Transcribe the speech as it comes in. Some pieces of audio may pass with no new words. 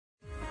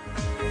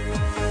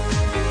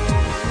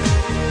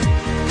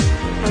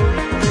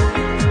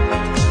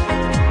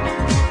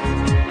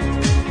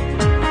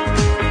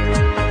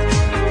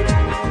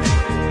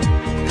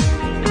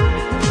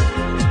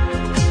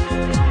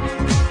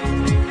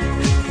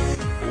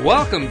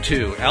Welcome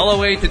to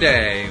LOA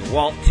Today.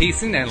 Walt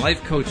Thiessen and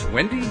life coach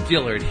Wendy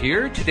Dillard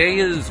here. Today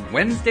is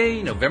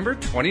Wednesday, November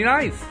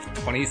 29th,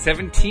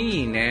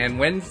 2017. And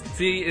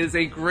Wednesday is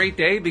a great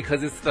day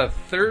because it's the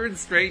third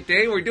straight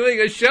day we're doing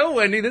a show,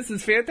 Wendy. This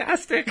is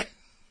fantastic.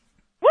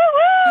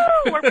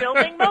 Woo-woo! We're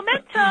building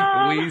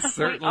momentum. We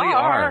certainly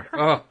are.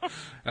 Oh,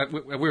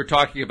 we were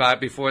talking about it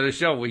before the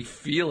show. We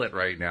feel it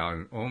right now.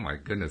 And oh my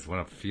goodness, what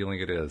a feeling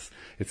it is.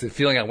 It's a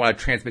feeling I want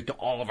to transmit to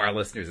all of our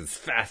listeners as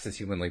fast as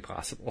humanly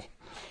possible.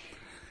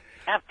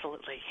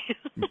 Absolutely.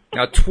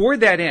 Now,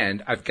 toward that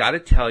end, I've got to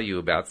tell you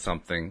about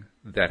something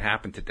that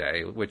happened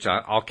today, which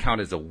I'll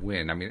count as a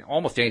win. I mean,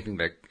 almost anything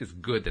that is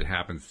good that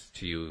happens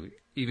to you,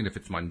 even if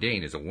it's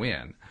mundane, is a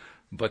win.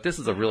 But this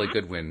is a really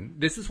good win.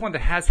 This is one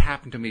that has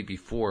happened to me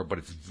before, but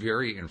it's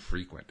very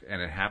infrequent,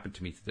 and it happened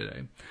to me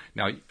today.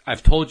 Now,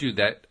 I've told you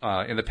that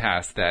in the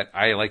past that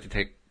I like to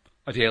take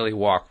a daily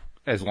walk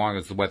as long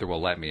as the weather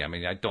will let me. I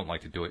mean, I don't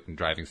like to do it in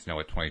driving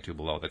snow at 22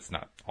 below. That's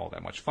not all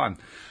that much fun.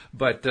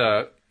 But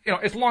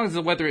as long as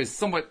the weather is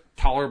somewhat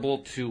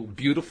tolerable to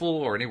beautiful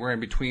or anywhere in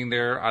between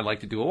there, I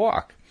like to do a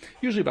walk,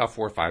 usually about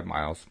 4 or 5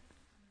 miles.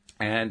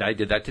 And I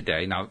did that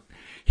today. Now,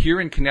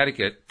 here in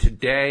Connecticut,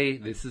 today,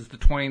 this is the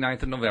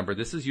 29th of November.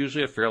 This is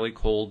usually a fairly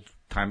cold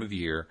time of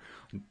year.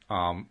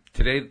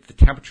 Today, the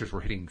temperatures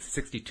were hitting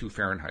 62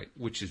 Fahrenheit,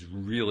 which is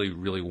really,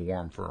 really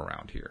warm for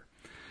around here.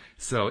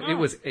 So it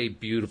was a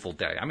beautiful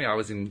day. I mean, I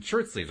was in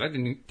shirt sleeves. I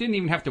didn't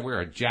even have to wear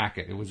a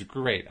jacket. It was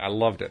great. I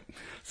loved it.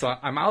 So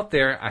I'm out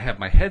there. I have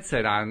my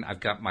headset on. I've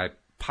got my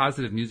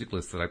positive music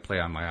list that I play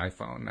on my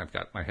iPhone. I've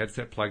got my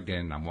headset plugged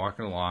in. I'm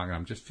walking along, and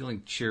I'm just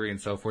feeling cheery and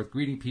so forth,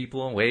 greeting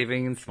people and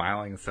waving and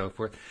smiling and so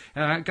forth.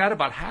 And I got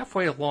about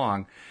halfway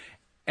along,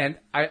 and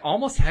I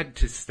almost had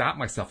to stop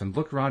myself and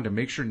look around to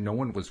make sure no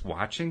one was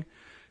watching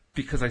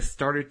because I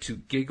started to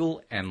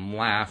giggle and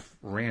laugh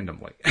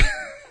randomly.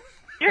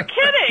 You're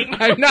kidding.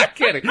 I'm not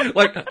kidding.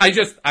 Like, I'm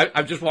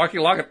just walking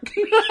along.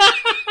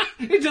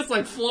 It's just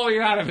like flowing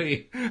out of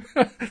me.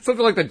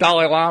 Something like the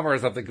Dalai Lama or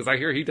something, because I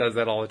hear he does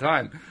that all the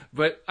time.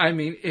 But, I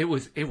mean, it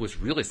was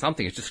really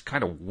something. It just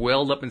kind of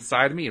welled up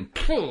inside of me and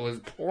it was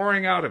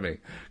pouring out of me.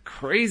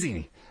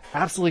 Crazy.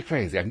 Absolutely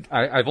crazy.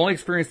 I've only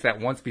experienced that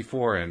once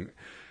before, and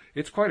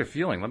it's quite a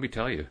feeling, let me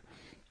tell you.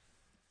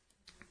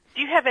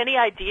 Do you have any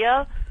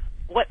idea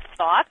what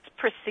thoughts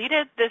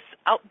preceded this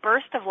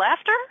outburst of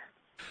laughter?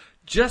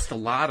 Just a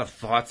lot of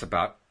thoughts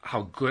about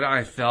how good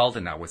I felt,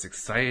 and I was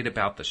excited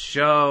about the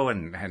show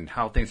and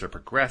how things are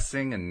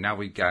progressing. And now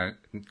we got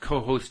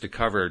co-hosts to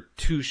cover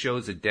 2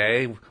 shows a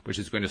day, which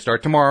is going to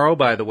start tomorrow,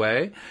 by the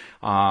way.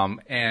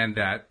 And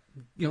that,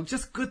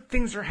 just good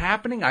things are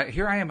happening.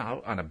 Here I am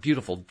out on a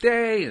beautiful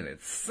day, and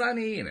it's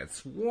sunny and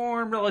it's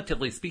warm,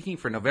 relatively speaking,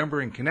 for November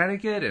in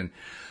Connecticut. And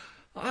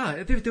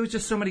there was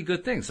just so many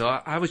good things. So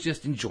I was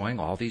just enjoying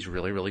all these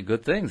really, really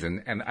good things.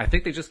 And I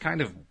think they just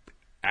kind of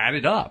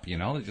added up,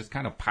 they just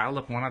kind of piled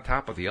up one on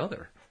top of the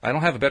other. I don't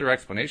have a better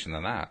explanation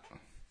than that.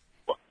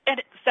 Well, and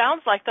it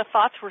sounds like the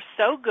thoughts were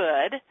so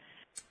good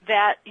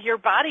that your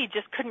body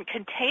just couldn't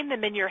contain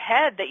them in your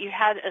head, that you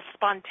had a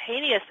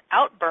spontaneous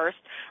outburst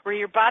where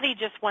your body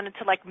just wanted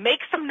to,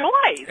 make some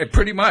noise.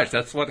 Pretty much.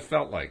 That's what it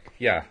felt like.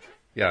 Yeah.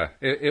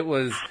 It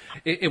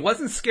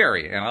wasn't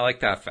scary, and I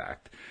like that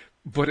fact.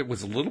 But it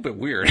was a little bit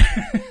weird.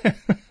 I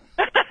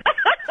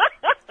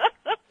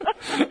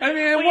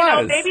mean, it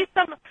was.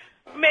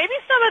 Maybe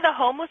some of the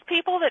homeless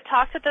people that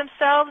talk to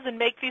themselves and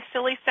make these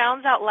silly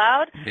sounds out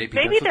loud,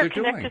 maybe they're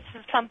connected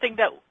to something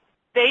that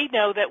they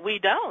know that we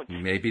don't.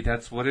 Maybe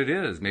that's what it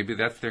is. Maybe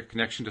that's their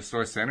connection to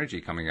source energy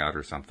coming out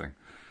or something.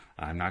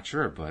 I'm not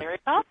sure, but very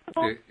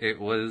possible. It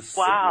was.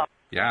 Wow.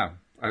 Yeah.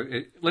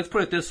 Let's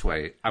put it this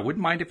way. I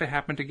wouldn't mind if it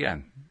happened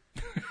again.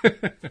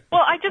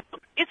 Well,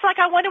 it's like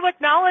I want to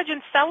acknowledge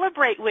and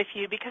celebrate with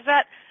you because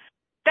that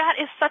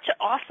is such an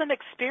awesome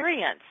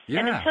experience. Yeah.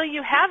 And until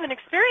you have an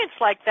experience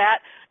like that,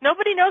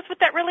 nobody knows what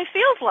that really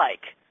feels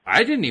like.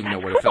 I didn't even know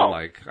what it felt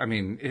like. I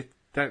mean,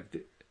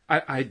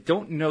 I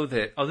don't know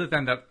that, other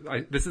than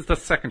that, this is the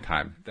second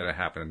time that it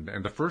happened.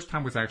 And the first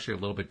time was actually a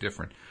little bit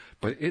different.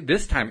 But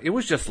this time, it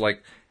was just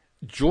like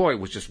joy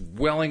was just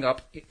welling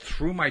up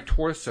through my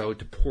torso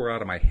to pour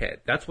out of my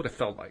head. That's what it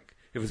felt like.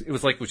 It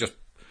was like it was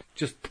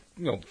just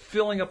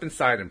filling up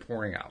inside and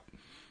pouring out.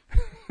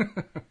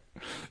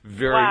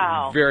 Very,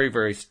 wow. Very,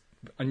 very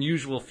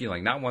unusual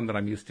feeling. Not one that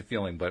I'm used to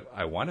feeling, but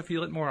I want to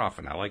feel it more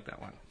often. I like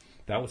that one.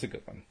 That was a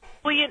good one.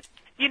 Well,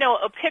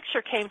 a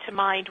picture came to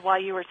mind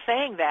while you were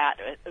saying that,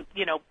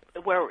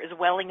 where it was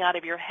welling out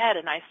of your head,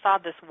 and I saw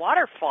this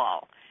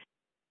waterfall.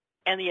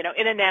 And, in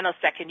a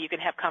nanosecond, you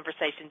can have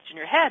conversations in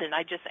your head, and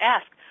I just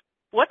asked,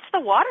 what's the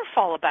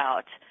waterfall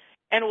about?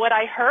 And what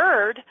I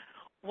heard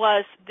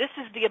was, this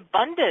is the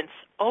abundance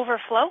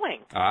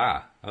overflowing.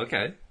 Ah,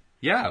 okay.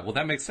 Yeah, well,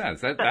 that makes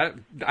sense. That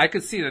I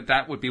could see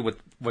that would be what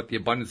the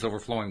abundance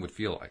overflowing would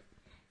feel like,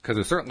 because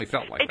it certainly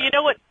felt like that. And you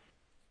know what?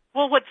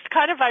 Well, what's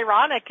kind of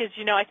ironic is,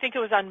 I think it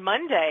was on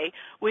Monday,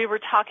 we were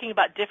talking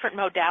about different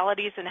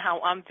modalities and how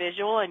I'm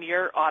visual and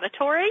you're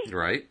auditory.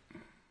 Right.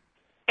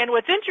 And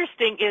what's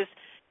interesting is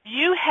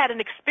you had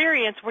an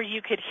experience where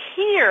you could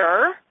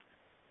hear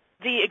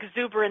the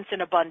exuberance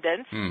and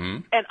abundance,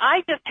 and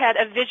I just had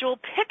a visual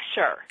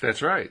picture.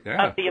 That's right.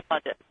 Yeah. Of the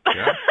abundance.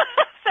 Yeah.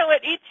 So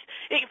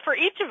for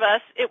each of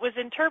us, it was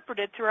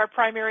interpreted through our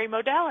primary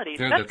modalities.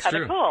 Yeah, that's kind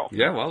of cool.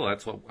 Yeah, well,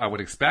 that's what I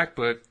would expect,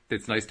 but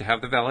it's nice to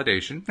have the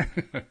validation.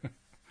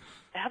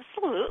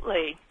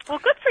 Absolutely. Well,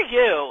 good for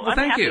you. Well,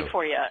 I'm happy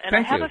for you, and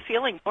I have a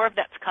feeling more of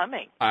that's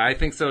coming. I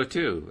think so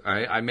too.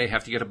 I may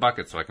have to get a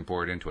bucket so I can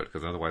pour it into it,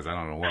 because otherwise I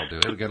don't know what I'll do.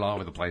 It'll get all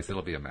over the place.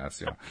 It'll be a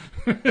mess. Yeah.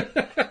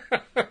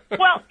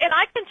 Well, and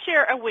I can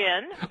share a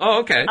win. Oh,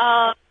 okay.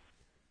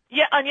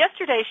 Yeah, on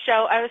yesterday's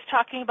show, I was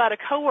talking about a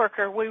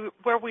coworker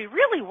where we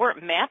really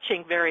weren't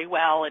matching very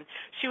well, and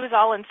she was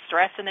all in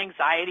stress and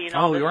anxiety and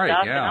all this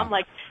stuff. Yeah. And I'm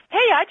like,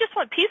 hey, I just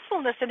want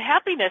peacefulness and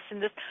happiness,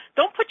 and this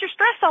don't put your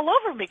stress all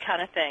over me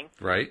kind of thing.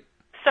 Right.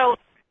 So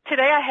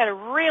today I had a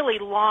really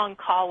long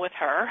call with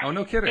her. Oh,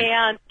 no kidding.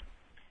 And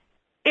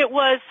it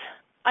was,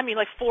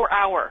 like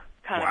 4-hour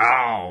kind of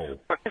call.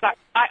 Because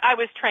I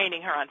was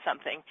training her on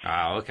something.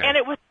 Oh, okay. And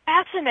it was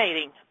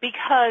fascinating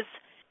because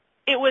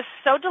it was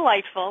so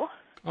delightful.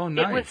 Oh,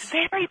 nice. It was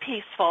very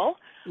peaceful.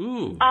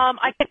 Ooh.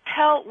 I could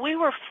tell we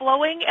were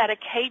flowing at a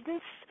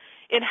cadence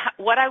in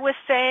what I was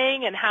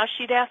saying and how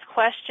she'd ask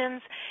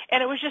questions,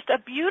 and it was just a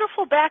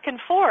beautiful back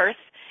and forth.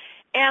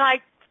 And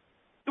I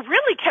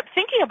really kept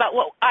thinking about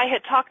what I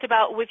had talked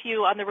about with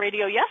you on the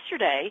radio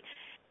yesterday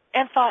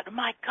and thought,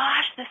 my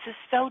gosh, this is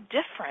so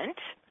different.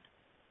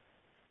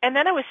 And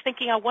then I was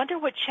thinking, I wonder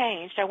what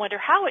changed. I wonder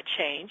how it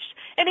changed.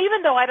 And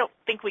even though I don't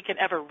think we can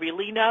ever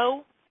really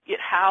know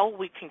how,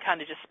 we can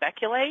kind of just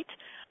speculate,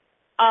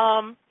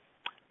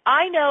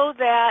 I know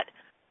that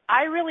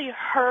I really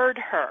heard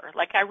her.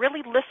 Like, I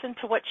really listened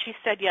to what she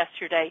said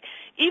yesterday.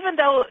 Even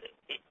though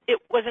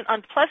it was an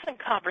unpleasant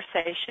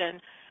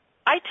conversation,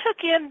 I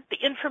took in the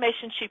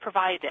information she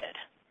provided.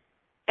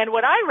 And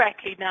what I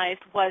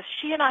recognized was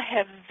she and I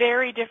have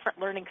very different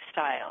learning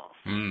styles.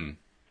 Mm.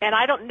 And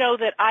I don't know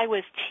that I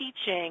was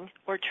teaching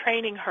or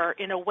training her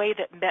in a way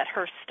that met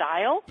her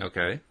style.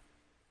 Okay.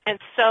 And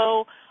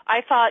so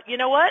I thought, you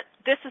know what?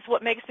 This is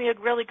what makes me a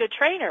really good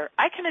trainer.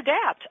 I can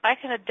adapt. I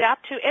can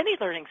adapt to any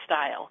learning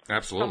style.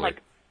 Absolutely. So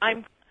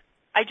I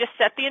just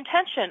set the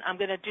intention. I'm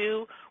going to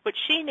do what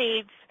she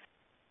needs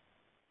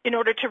in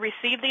order to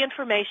receive the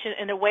information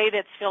in a way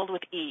that's filled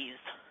with ease.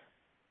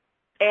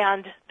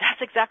 And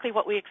that's exactly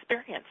what we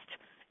experienced.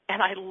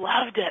 And I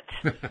loved it.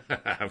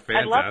 Fantastic.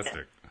 I loved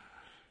it.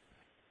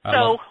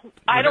 So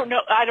I don't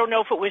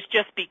know if it was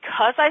just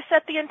because I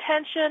set the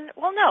intention.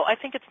 Well, no, I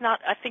think it's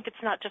not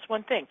just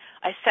one thing.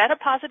 I set a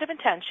positive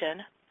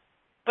intention,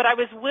 but I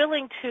was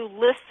willing to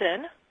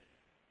listen,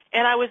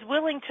 and I was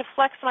willing to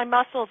flex my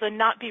muscles and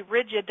not be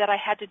rigid that I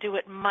had to do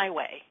it my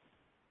way.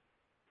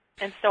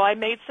 And so I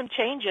made some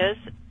changes,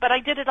 but I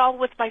did it all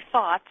with my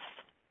thoughts,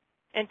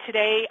 and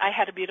today I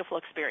had a beautiful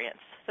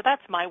experience. So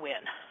that's my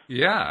win.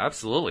 Yeah,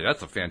 absolutely.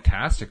 That's a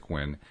fantastic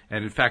win.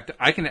 And in fact,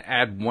 I can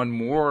add one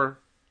more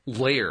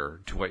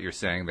layer to what you're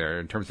saying there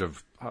in terms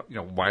of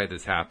why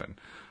this happened,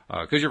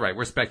 because you're right,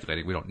 we're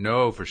speculating, we don't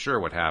know for sure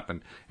what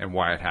happened and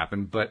why it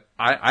happened, but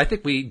I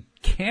think we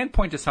can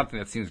point to something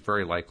that seems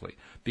very likely,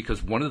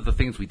 because one of the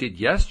things we did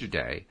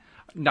yesterday,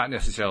 not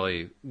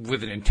necessarily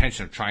with an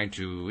intention of trying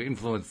to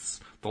influence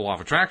the law of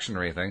attraction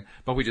or anything,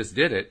 but we just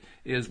did it,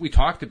 is we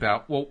talked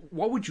about, well,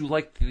 what would you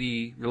like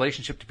the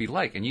relationship to be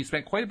like? And you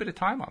spent quite a bit of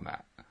time on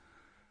that.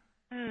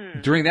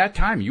 During that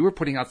time, you were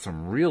putting out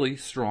some really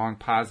strong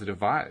positive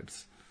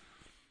vibes.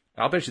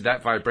 I'll bet you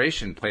that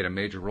vibration played a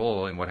major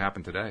role in what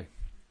happened today.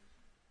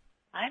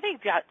 I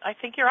think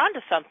you're onto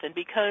something,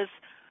 because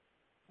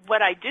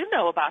what I do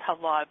know about how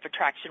law of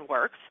attraction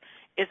works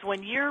is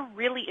when you're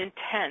really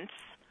intense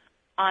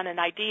on an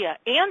idea,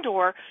 and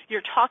or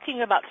you're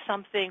talking about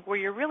something where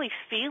you're really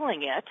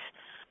feeling it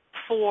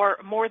for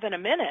more than a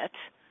minute,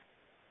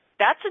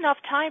 that's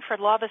enough time for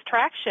law of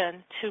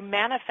attraction to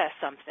manifest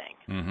something.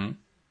 Mm-hmm.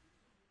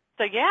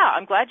 So, yeah,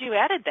 I'm glad you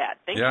added that.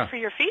 Thank you for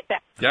your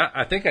feedback. Yeah,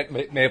 I think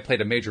it may have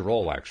played a major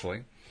role,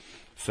 actually.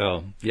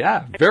 So,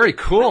 yeah, very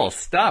cool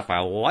stuff. I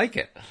like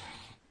it.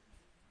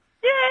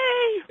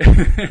 Yay!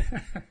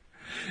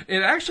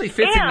 It actually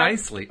fits in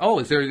nicely. Oh,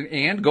 is there an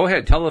and? Go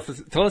ahead. Tell us the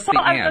and. I was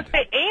going to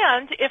say,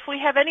 and if we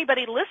have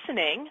anybody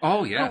listening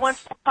who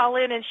wants to call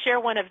in and share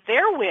one of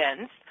their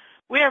wins,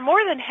 we are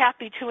more than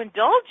happy to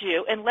indulge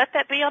you and let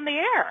that be on the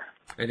air.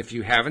 And if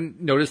you haven't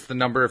noticed the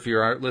number, if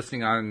you're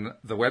listening on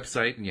the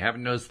website and you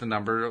haven't noticed the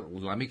number,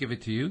 let me give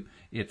it to you.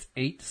 It's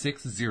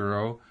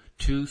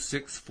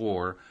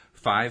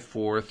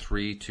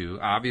 860-264-5432.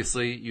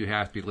 Obviously, you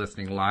have to be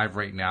listening live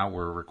right now.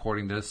 We're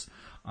recording this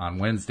on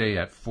Wednesday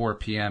at 4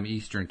 p.m.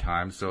 Eastern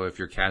Time. So if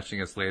you're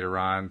catching us later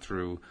on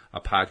through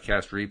a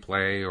podcast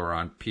replay or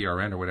on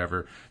PRN or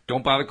whatever,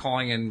 don't bother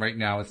calling in right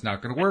now. It's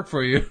not going to work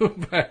for you.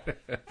 But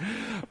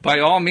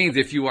by all means,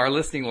 if you are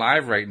listening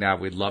live right now,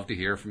 we'd love to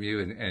hear from you.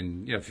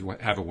 And if you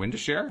have a win to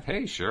share,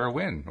 hey, share a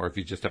win. Or if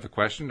you just have a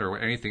question or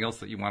anything else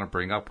that you want to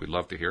bring up, we'd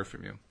love to hear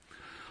from you.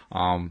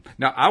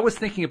 Now, I was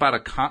thinking about a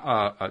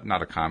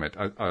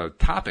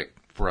topic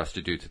for us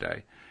to do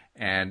today.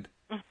 And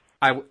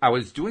I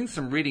was doing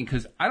some reading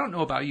because I don't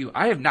know about you.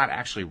 I have not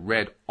actually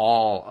read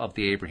all of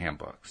the Abraham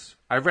books.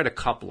 I've read a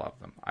couple of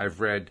them. I've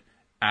read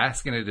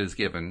Ask and It Is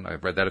Given.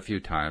 I've read that a few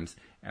times.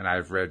 And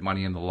I've read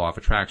Money and the Law of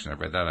Attraction. I've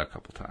read that a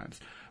couple times.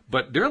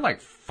 But there are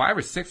like 5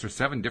 or 6 or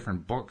 7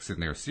 different books in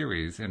their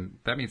series. And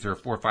that means there are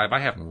 4 or 5 I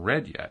haven't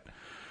read yet.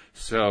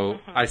 So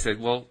I said,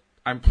 well,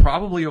 I'm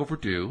probably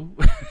overdue.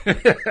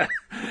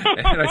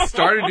 And I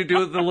started to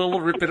do the little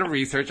bit of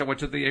research. I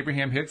went to the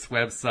Abraham Hicks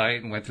website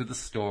and went to the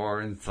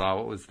store and saw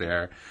what was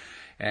there.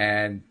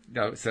 And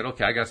said,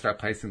 okay, I got to start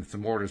placing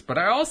some orders. But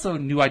I also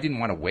knew I didn't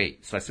want to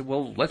wait. So I said,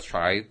 well, let's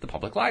try the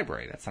public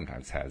library. That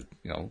sometimes has,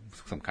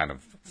 some kind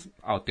of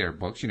out there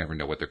books. You never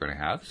know what they're going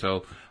to have.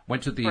 So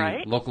went to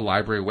the local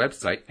library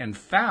website and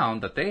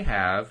found that they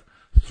have,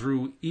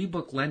 through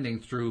ebook lending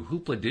through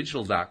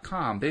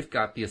hoopladigital.com, they've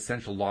got the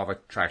Essential Law of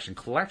Attraction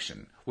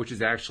collection, which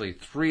is actually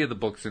 3 of the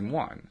books in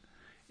one.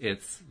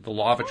 It's the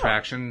Law of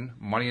Attraction,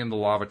 Money and the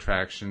Law of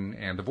Attraction,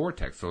 and the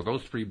Vortex. So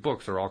those 3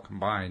 books are all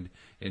combined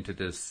into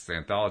this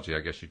anthology, I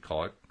guess you'd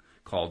call it,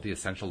 called the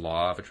Essential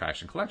Law of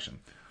Attraction collection.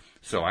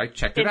 So I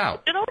checked it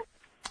out. Digital?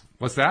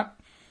 What's that?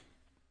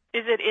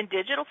 Is it in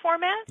digital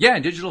format? Yeah,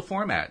 in digital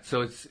format.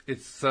 So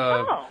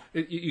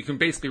you can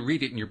basically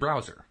read it in your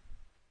browser.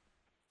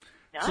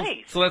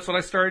 Nice. So that's what I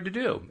started to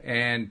do.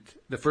 And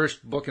the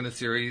first book in the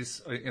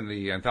series, in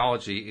the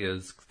anthology,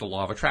 is The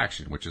Law of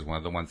Attraction, which is one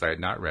of the ones I had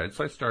not read.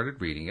 So I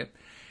started reading it.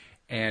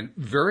 And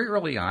very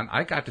early on,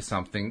 I got to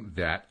something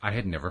that I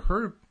had never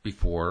heard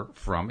before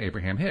from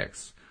Abraham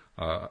Hicks.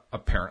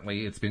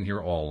 Apparently, it's been here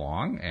all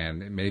along,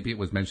 and maybe it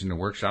was mentioned in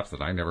workshops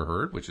that I never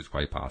heard, which is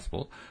quite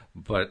possible.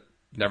 But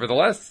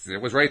nevertheless,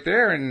 it was right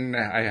there, and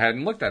I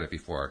hadn't looked at it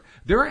before.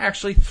 There are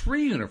actually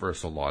 3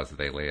 universal laws that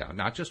they lay out,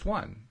 not just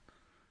one.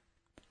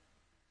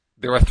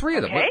 There are 3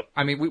 of them. Okay.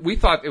 I mean, we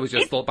thought it was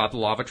just about the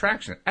law of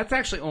attraction. That's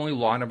actually only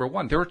law number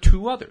 1. There are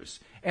 2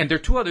 others. And there are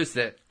 2 others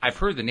that I've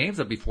heard the names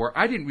of before.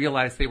 I didn't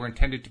realize they were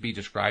intended to be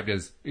described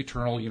as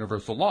eternal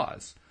universal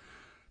laws.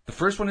 The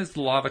first one is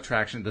the law of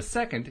attraction. The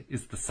second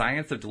is the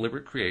science of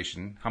deliberate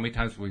creation. How many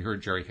times have we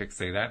heard Jerry Hicks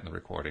say that in the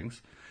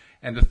recordings?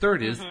 And the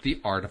third is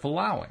the art of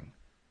allowing.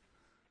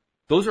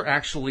 Those are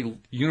actually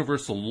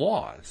universal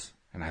laws.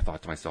 And I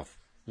thought to myself,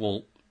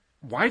 well,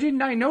 why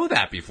didn't I know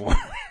that before?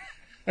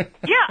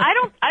 Yeah, I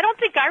don't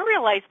think I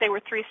realized they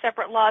were 3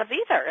 separate laws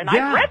either, and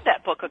I've read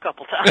that book a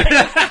couple times.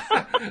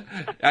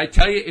 I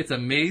tell you, it's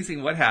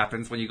amazing what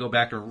happens when you go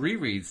back and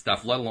reread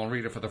stuff, let alone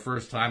read it for the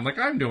first time, like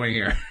I'm doing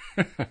here.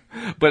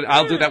 But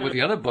I'll do that with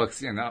the other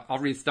books, and I'll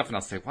read stuff and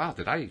I'll say, wow,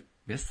 did I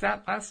miss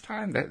that last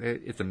time?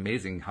 It's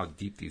amazing how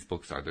deep these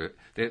books are.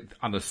 They're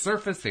on the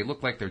surface, they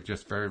look like they're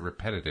just very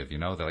repetitive,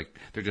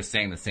 they're just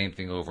saying the same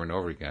thing over and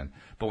over again.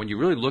 But when you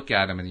really look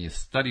at them and you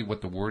study what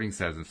the wording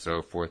says and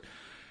so forth,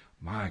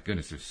 my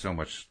goodness, there's so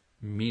much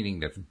meaning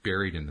that's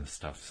buried in this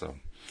stuff. So,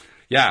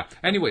 yeah.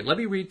 Anyway, let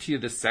me read to you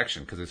this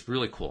section because it's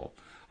really cool.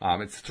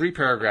 It's 3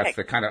 paragraphs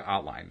that kind of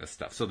outline this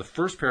stuff. So the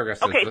first paragraph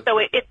says... Okay, so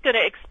it's going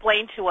to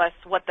explain to us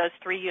what those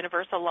 3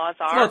 universal laws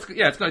are? Well,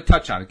 it's going to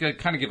touch on it. It's going to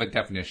kind of give a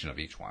definition of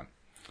each one.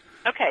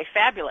 Okay,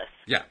 fabulous.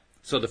 Yeah.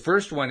 So the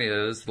first one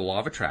is the law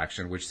of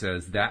attraction, which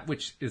says that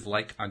which is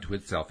like unto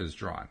itself is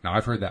drawn. Now,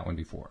 I've heard that one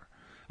before.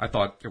 I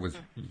thought it was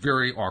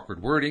very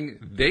awkward wording.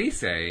 They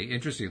say,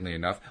 interestingly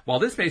enough, while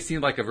this may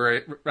seem like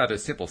a rather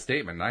simple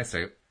statement, and I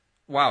say,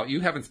 wow, you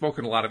haven't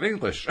spoken a lot of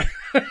English.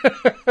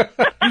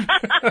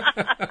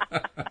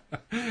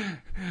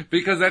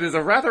 Because that is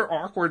a rather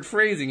awkward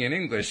phrasing in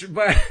English,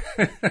 but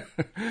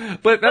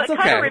that's okay. It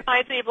kind of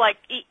reminds me of like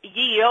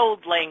ye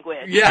old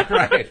language. Yeah,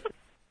 right.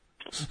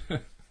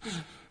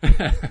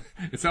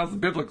 It sounds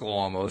biblical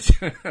almost.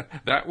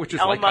 That which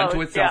is like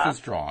unto itself is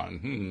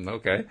drawn.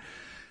 Okay.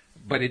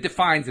 But it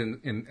defines,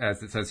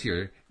 as it says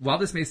here, while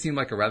this may seem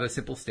like a rather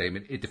simple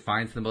statement, it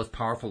defines the most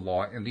powerful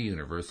law in the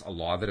universe, a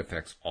law that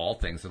affects all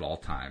things at all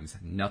times.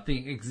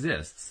 Nothing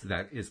exists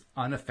that is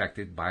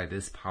unaffected by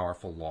this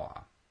powerful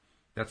law.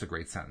 That's a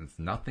great sentence.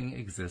 Nothing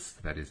exists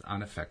that is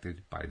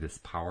unaffected by this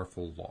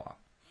powerful law.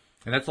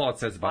 And that's all it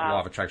says about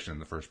law of attraction in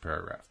the first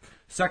paragraph.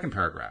 Second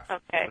paragraph.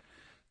 Okay.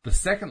 The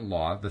second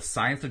law, the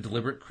science of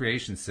deliberate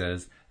creation,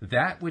 says,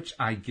 that which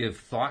I give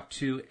thought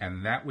to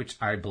and that which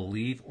I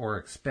believe or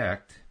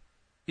expect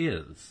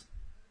is.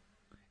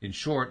 In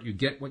short, you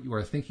get what you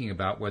are thinking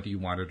about whether you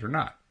want it or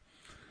not.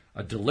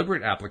 A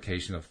deliberate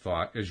application of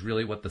thought is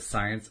really what the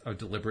science of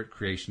deliberate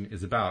creation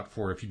is about,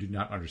 for if you do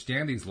not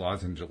understand these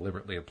laws and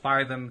deliberately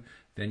apply them,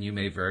 then you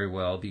may very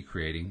well be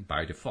creating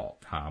by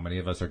default. How many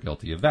of us are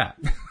guilty of that?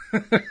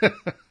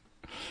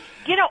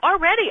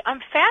 Already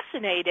I'm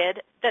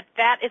fascinated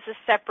that is a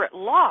separate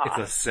law. It's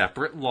a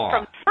separate law.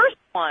 From the first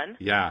one.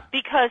 Yeah.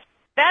 Because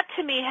that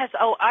to me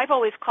I've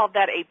always called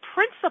that a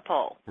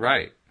principle.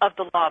 Right. Of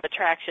the law of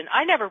attraction.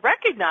 I never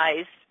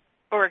recognized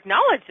or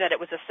acknowledged that it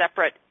was a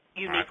separate,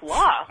 unique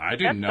law. I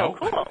didn't know.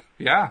 So cool.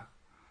 Yeah.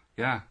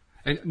 Yeah.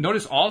 And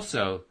notice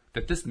also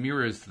that this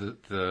mirrors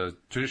the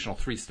traditional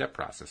 3-step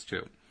process,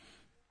 too.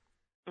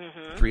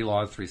 Mm-hmm. 3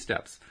 laws, 3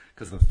 steps.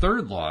 Because the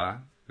third law,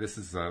 this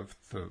is the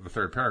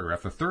third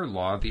paragraph, the third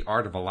law, the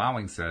art of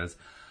allowing, says,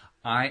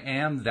 I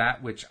am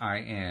that which I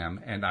am,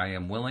 and I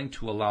am willing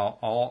to allow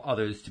all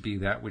others to be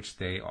that which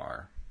they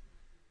are.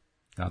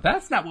 Now,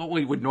 that's not what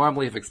we would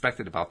normally have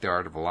expected about the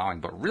art of allowing,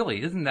 but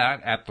really, isn't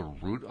that at the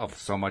root of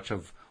so much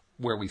of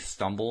where we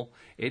stumble?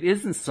 It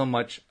isn't so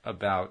much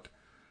about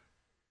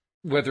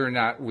whether or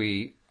not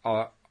we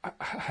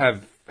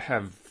have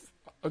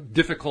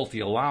difficulty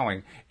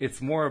allowing.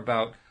 It's more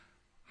about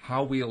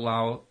how we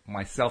allow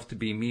myself to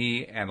be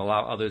me and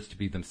allow others to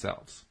be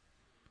themselves.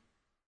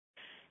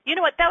 You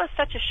know what? That was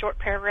such a short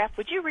paragraph.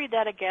 Would you read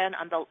that again?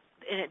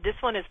 This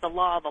one is the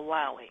law of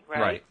allowing,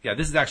 right? Right. Yeah,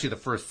 this is actually the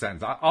first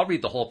sentence. I'll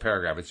read the whole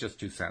paragraph. It's just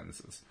 2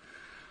 sentences.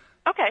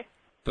 Okay.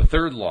 The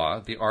third law,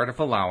 the art of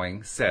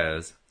allowing,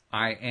 says,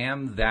 I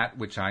am that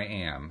which I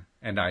am,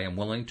 and I am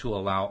willing to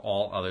allow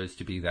all others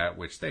to be that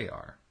which they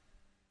are.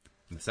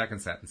 And the second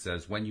sentence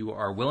says, when you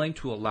are willing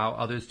to allow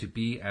others to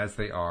be as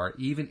they are,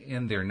 even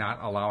in their not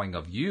allowing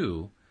of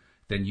you,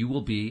 then you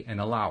will be an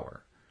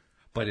allower.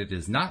 But it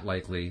is not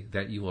likely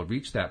that you will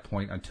reach that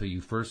point until you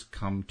first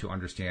come to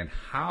understand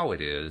how it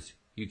is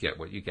you get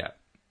what you get.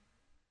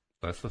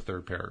 That's the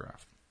third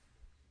paragraph.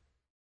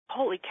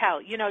 Holy cow.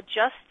 You know,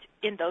 just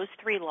in those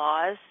 3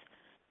 laws,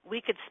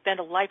 we could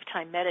spend a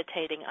lifetime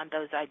meditating on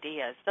those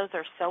ideas. Those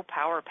are so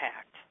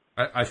power-packed.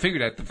 I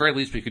figured at the very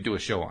least we could do a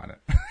show on it.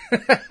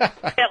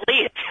 At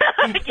least.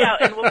 Yeah,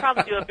 and we'll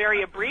probably do a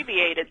very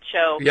abbreviated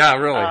show. Yeah,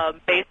 really.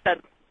 Based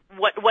on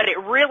what it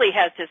really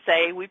has to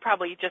say. We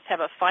probably just have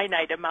a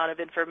finite amount of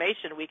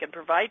information we can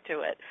provide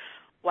to it.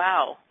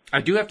 Wow.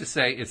 I do have to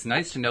say, it's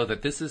nice to know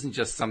that this isn't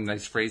just some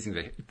nice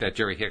phrasing that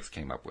Jerry Hicks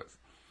came up with.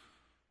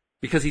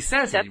 Because he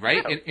says it,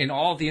 right? In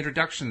all the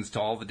introductions to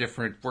all the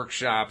different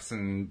workshops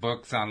and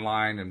books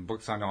online and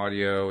books on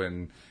audio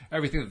and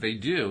everything that they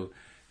do,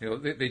 you know,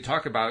 they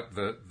talk about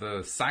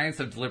the science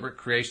of deliberate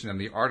creation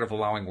and the art of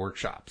allowing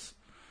workshops.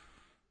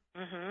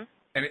 Mm-hmm.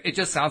 And it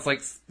just sounds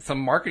like some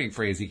marketing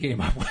phrase he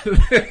came up with.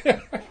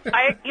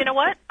 You know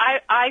what?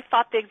 I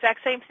thought the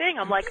exact same thing.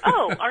 I'm like,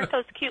 oh, aren't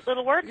those cute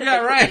little words that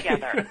they put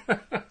together?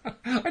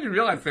 I didn't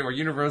realize they were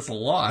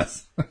universal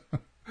laws.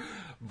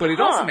 But it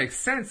also makes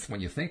sense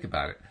when you think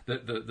about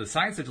it. The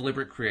science of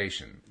deliberate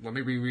creation, let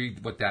me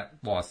reread what that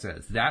law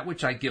says. That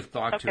which I give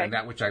thought to and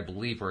that which I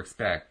believe or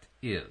expect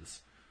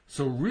is.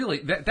 So really,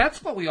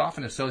 that's what we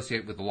often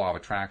associate with the law of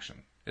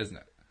attraction, isn't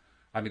it?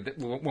 I mean,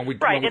 when we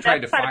try to define it. Right,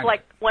 and that's kind of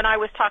like when I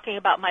was talking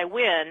about my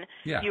win,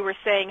 you were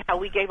saying how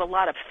we gave a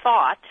lot of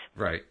thought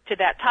to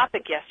that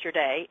topic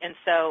yesterday, and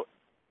so,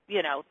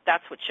 you know,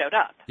 that's what showed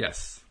up.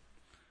 Yes.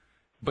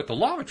 But the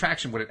law of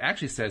attraction, what it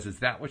actually says is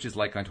that which is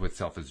like unto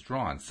itself is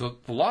drawn. So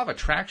the law of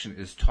attraction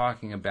is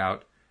talking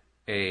about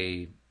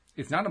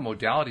it's not a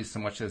modality so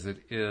much as it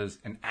is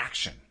an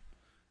action.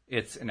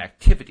 It's an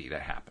activity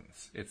that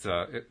happens. It's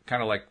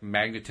kind of like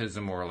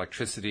magnetism or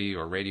electricity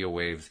or radio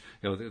waves.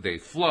 You know, they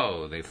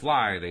flow, they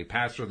fly, they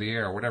pass through the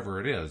air, or whatever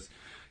it is.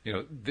 You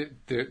know,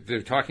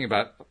 they're talking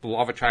about the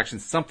law of attraction,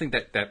 something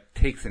that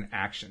takes an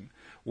action.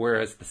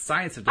 Whereas the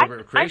science of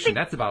deliberate creation,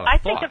 that's about a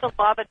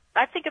thought.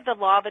 I think of the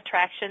law of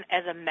attraction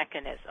as a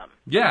mechanism.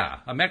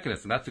 Yeah, a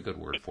mechanism. That's a good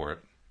word for it.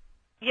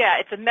 Yeah,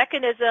 it's a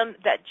mechanism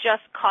that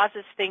just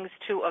causes things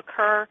to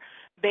occur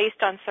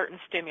based on certain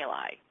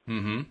stimuli.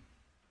 Mm-hmm.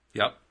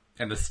 Yep.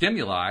 And the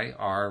stimuli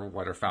are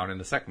what are found in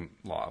the second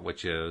law,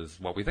 which is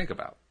what we think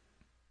about.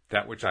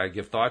 That which I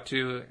give thought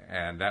to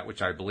and that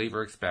which I believe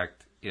or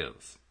expect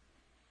is.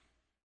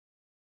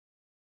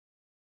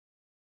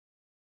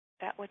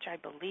 That which I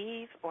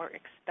believe or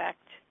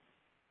expect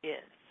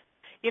is.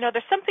 You know,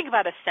 there's something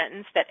about a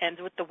sentence that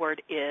ends with the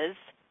word is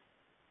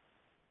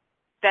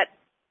that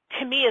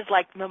to me is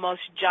like the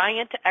most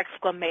giant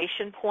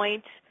exclamation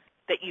point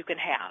that you can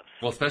have.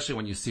 Well, especially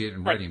when you see it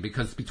in writing,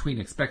 because between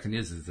expect and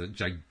is a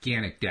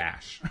gigantic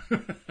dash.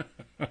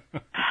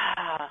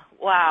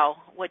 Wow.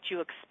 What you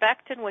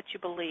expect and what you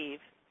believe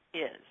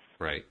is.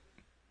 Right.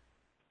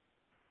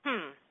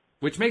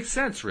 Which makes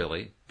sense,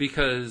 really,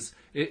 because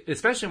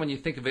especially when you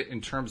think of it in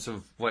terms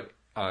of what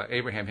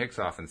Abraham Hicks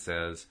often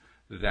says,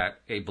 that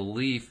a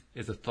belief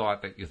is a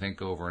thought that you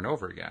think over and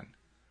over again.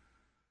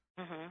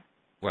 Mm-hmm.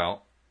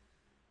 Well,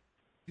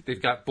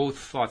 they've got both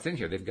thoughts in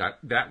here. They've got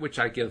that which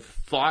I give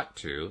thought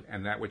to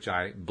and that which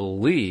I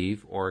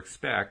believe or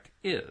expect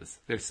is.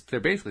 They're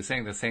basically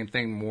saying the same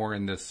thing more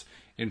in this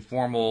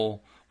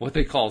informal, what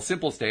they call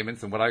simple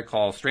statements and what I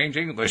call strange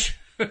English.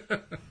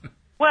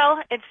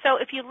 Well, and so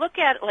if you look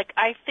at, like,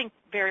 I think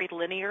very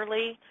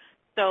linearly,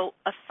 so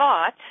a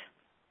thought,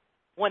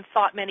 when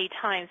thought many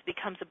times,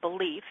 becomes a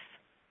belief.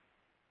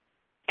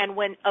 And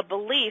when a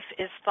belief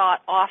is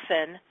thought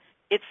often,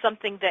 it's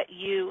something that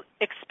you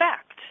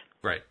expect.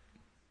 Right.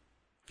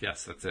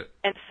 Yes, that's it.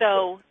 And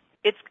so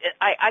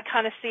I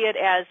kind of see it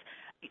as,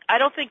 I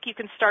don't think you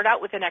can start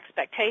out with an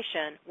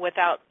expectation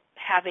without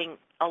having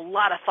a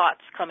lot of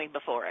thoughts coming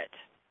before it.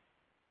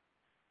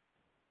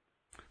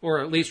 Or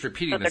at least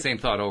repeating the same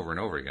thought over and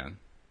over again.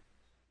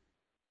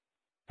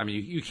 I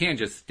mean, you can't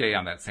just stay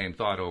on that same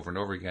thought over and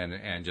over again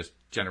and just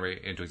generate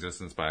it into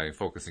existence by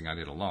focusing on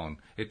it alone.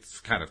 It's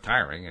kind of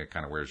tiring. It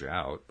kind of wears you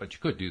out, but you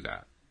could do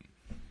that.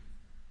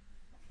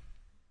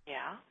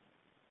 Yeah.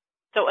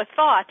 So a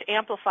thought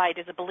amplified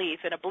is a belief,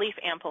 and a belief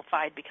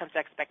amplified becomes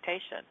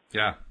expectation.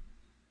 Yeah.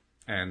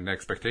 And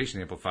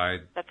expectation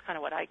amplified. That's kind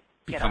of what I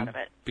get out of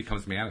it.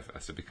 Becomes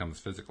manifest. It becomes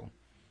physical.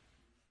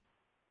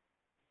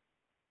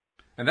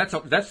 And that's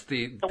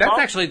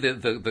actually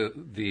that's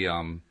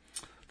the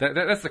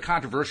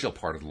controversial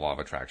part of the law of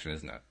attraction,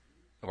 isn't it?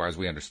 Or as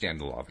we understand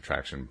the law of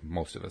attraction,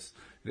 most of us.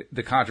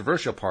 The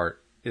controversial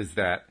part is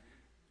that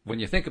when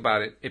you think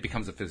about it, it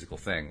becomes a physical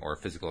thing or a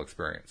physical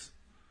experience.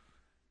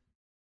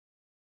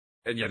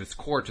 And yet it's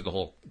core to the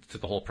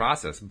whole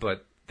process,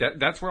 but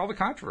that's where all the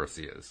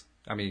controversy is.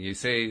 I mean, you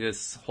say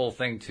this whole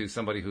thing to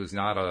somebody who's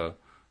not a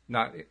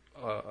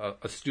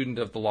student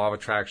of the law of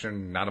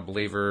attraction, not a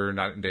believer,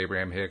 not into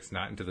Abraham Hicks,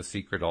 not into The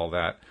Secret, all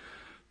that.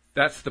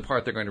 That's the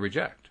part they're going to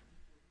reject.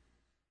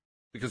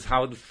 Because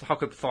how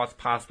could thoughts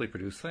possibly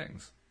produce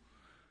things?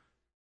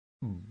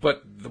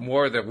 But the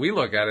more that we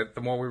look at it,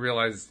 the more we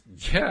realize,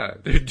 yeah,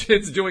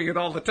 it's doing it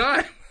all the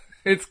time.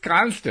 It's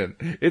constant.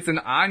 It's an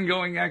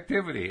ongoing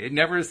activity. It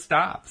never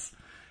stops.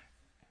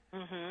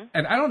 Mm-hmm.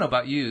 And I don't know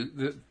about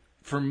you.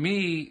 For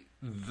me,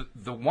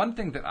 the one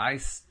thing that I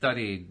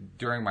studied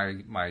during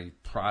my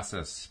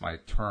process,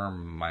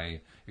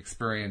 my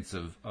experience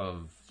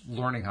of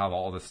learning how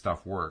all this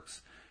stuff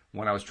works,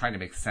 when I was trying to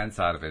make sense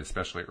out of it,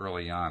 especially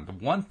early on, the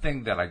one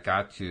thing that I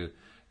got to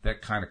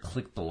that kind of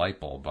clicked the light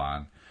bulb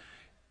on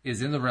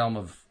is in the realm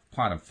of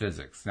quantum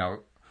physics. Now,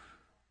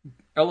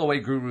 LOA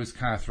gurus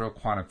kind of throw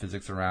quantum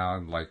physics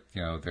around like,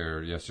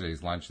 they're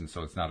yesterday's lunch, and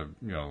so it's not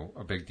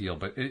a big deal,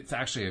 but it's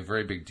actually a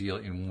very big deal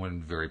in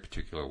one very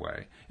particular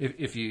way.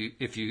 If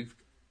you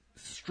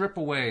strip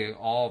away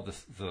all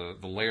the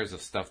layers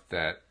of stuff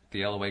that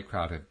the LOA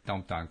crowd have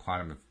dumped on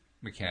quantum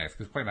mechanics,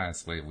 because quite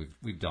honestly,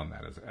 we've done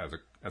that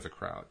as a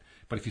crowd.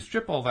 But if you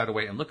strip all that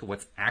away and look at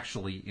what's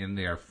actually in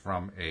there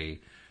from an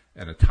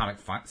atomic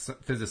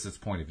physicist's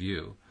point of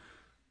view,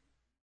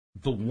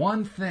 the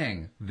one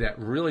thing that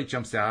really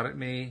jumps out at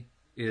me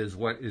is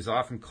what is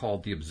often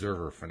called the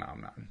observer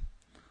phenomenon,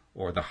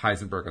 or the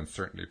Heisenberg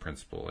uncertainty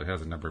principle. It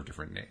has a number of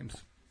different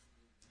names.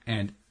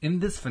 And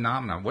in this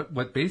phenomenon,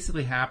 what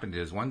basically happened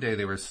is one day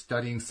they were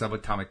studying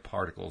subatomic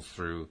particles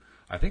through,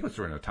 I think it was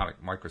through an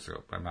atomic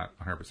microscope, I'm not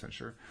 100%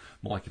 sure,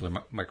 molecular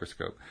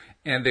microscope.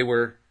 And they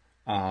were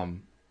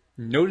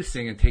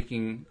noticing and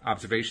taking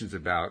observations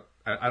about,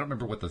 I don't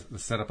remember what the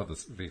setup of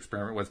the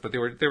experiment was, but they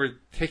were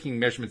taking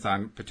measurements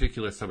on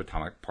particular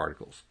subatomic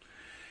particles.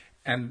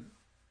 And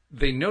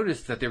they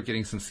noticed that they were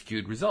getting some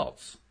skewed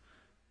results.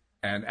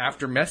 And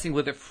after messing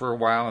with it for a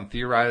while and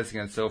theorizing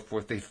and so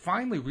forth, they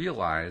finally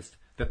realized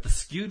that the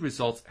skewed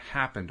results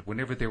happened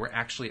whenever they were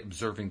actually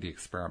observing the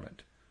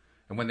experiment.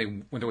 And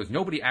when there was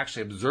nobody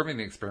actually observing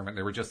the experiment,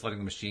 they were just letting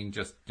the machine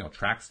just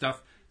track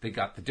stuff, they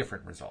got the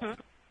different result.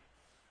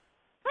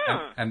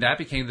 And that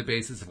became the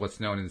basis of what's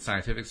known in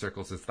scientific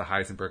circles as the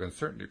Heisenberg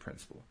uncertainty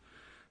principle.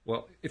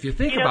 Well, if you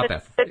think about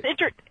that...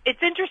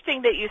 It's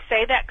interesting that you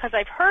say that, because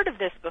I've heard of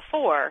this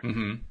before,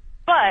 mm-hmm.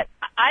 but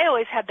I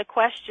always had the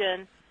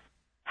question,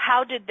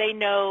 how did they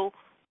know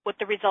what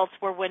the results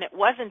were when it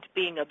wasn't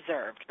being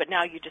observed? But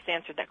now you just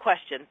answered that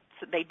question.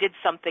 So they did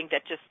something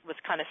that just was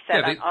kind of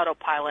set on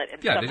autopilot.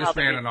 And they just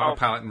ran on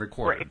autopilot and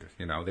recorded.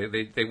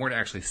 Right. They weren't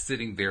actually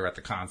sitting there at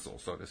the console,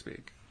 so to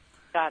speak.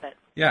 Got it.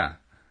 Yeah.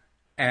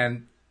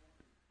 And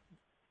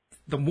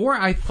the more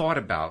I thought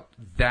about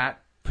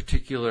that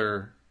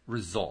particular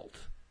result,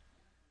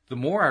 the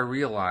more I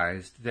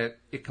realized that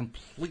it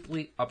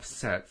completely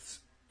upsets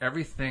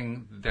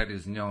everything that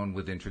is known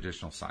within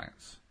traditional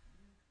science.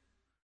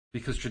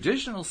 Because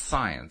traditional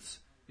science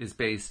is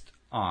based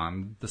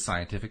on the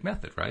scientific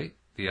method, right?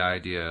 The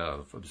idea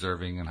of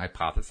observing and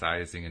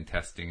hypothesizing and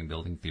testing and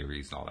building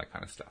theories and all that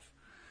kind of stuff.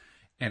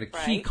 And a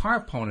key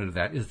component of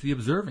that is the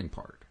observing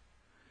part.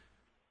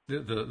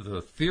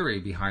 The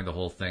theory behind the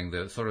whole thing,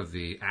 the sort of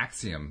the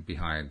axiom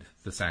behind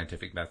the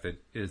scientific method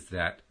is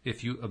that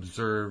if you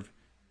observe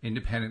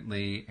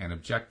independently and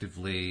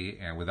objectively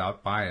and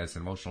without bias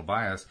and emotional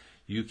bias,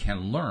 you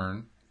can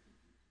learn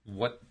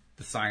what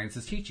the science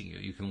is teaching you.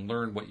 You can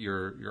learn what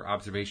your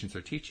observations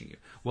are teaching you.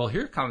 Well,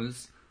 here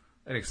comes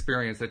an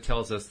experience that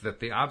tells us that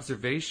the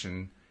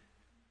observation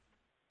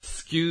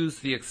skews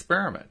the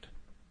experiment.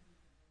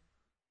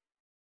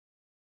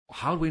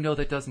 How do we know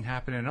that doesn't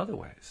happen in other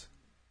ways?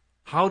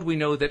 How do we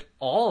know that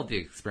all of the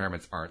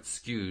experiments aren't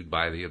skewed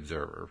by the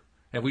observer,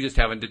 and we just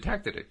haven't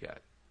detected it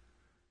yet?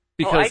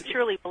 Because, I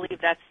truly believe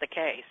that's the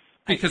case.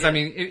 Because, I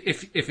mean,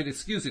 if it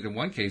skews it in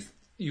one case,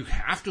 you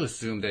have to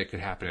assume that it could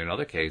happen in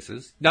other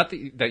cases. Not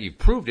that you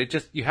proved it,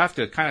 just you have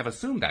to kind of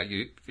assume that.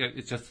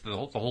 It's just the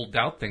whole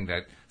doubt thing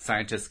that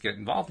scientists get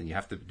involved in. You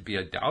have to be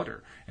a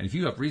doubter. And if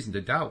you have reason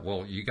to doubt,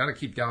 well, you got to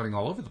keep doubting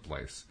all over the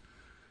place.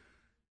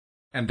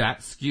 And that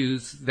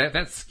skews,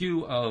 that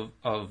skew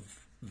of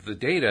the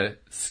data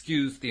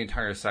skews the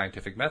entire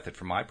scientific method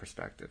from my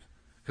perspective.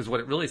 Because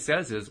what it really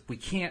says is we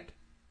can't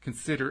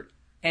consider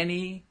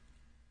any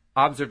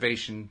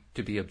observation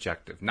to be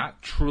objective,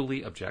 not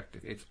truly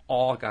objective. It's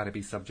all got to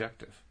be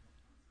subjective.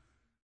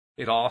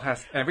 It all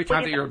has, every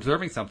time that you're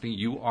observing something,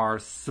 you are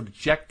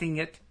subjecting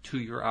it to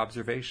your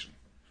observation.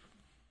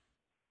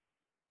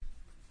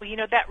 Well,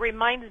 that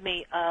reminds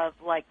me of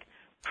like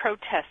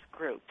protest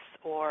groups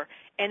or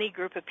any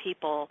group of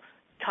people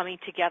coming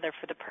together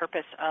for the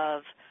purpose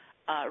of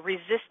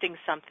resisting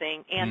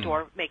something and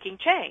or making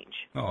change.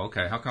 Oh,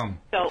 okay. How come?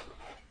 So,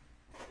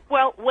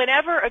 well,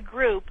 whenever a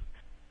group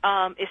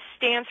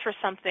stands for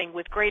something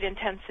with great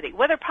intensity,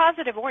 whether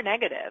positive or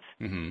negative,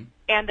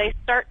 and they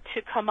start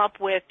to come up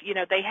with,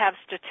 they have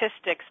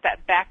statistics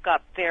that back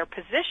up their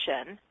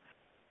position,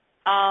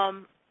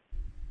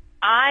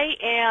 I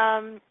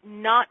am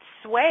not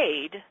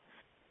swayed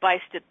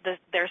by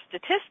their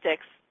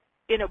statistics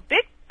in a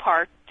big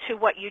part to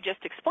what you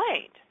just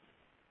explained.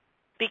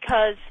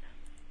 Because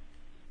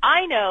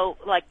I know,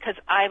 because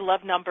I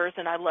love numbers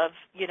and I love,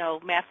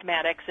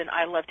 mathematics and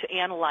I love to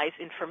analyze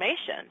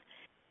information.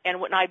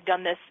 And when I've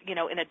done this, in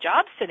a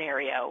job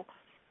scenario,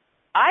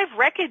 I've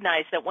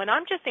recognized that when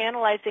I'm just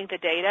analyzing the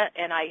data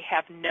and I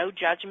have no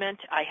judgment,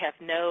 I have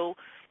no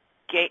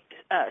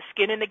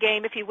skin in the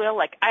game, if you will,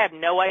 like I have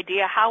no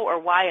idea how or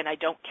why and I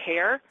don't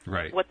care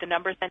what the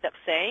numbers end up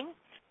saying.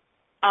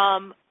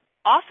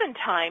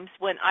 Oftentimes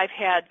when I've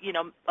had,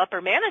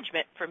 upper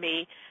management for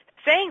me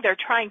saying they're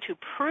trying to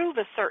prove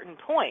a certain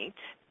point,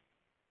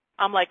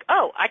 I'm like,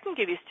 oh, I can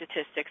give you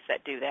statistics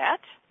that do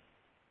that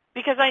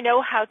because I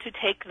know how to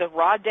take the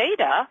raw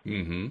data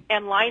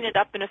and line it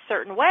up in a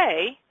certain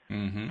way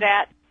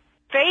that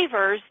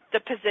favors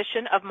the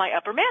position of my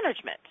upper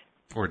management.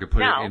 Or to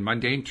put it in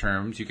mundane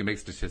terms, you can make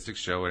statistics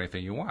show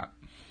anything you want.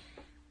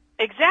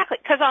 Exactly,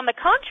 because on the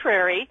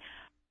contrary,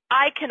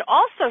 I can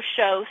also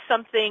show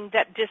something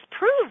that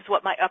disproves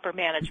what my upper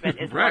management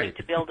is wanting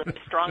to build a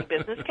strong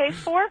business case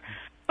for,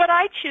 but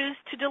I choose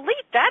to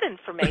delete that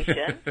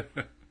information.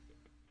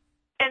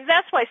 And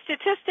that's why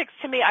statistics,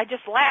 to me, I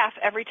just laugh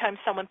every time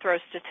someone throws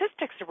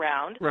statistics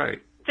around,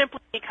 simply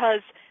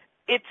because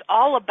it's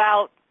all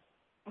about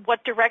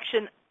what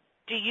direction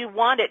do you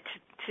want it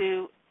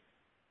to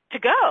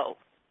go,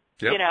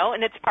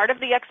 and it's part of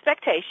the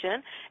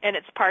expectation, and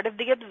it's part of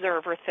the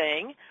observer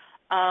thing.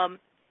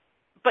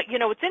 But,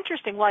 it's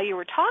interesting, while you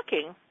were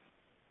talking,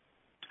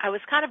 I was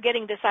kind of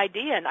getting this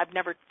idea, and I've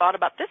never thought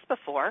about this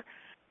before,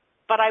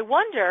 but I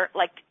wonder,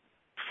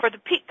 for the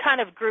kind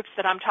of groups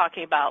that I'm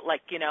talking about,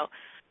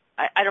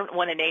 I don't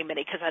want to name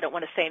any because I don't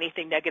want to say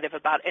anything negative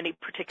about any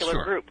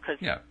particular group because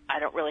I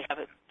don't really have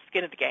a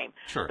skin in the game.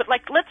 But,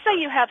 let's say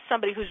you have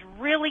somebody who's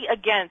really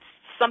against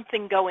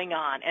something going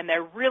on, and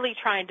they're really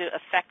trying to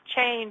affect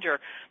change or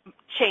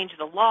change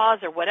the laws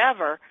or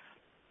whatever.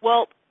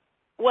 Well,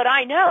 what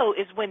I know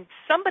is when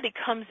somebody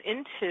comes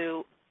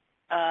into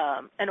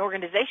an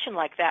organization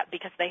like that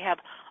because they have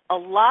a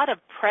lot of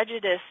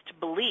prejudiced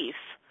belief,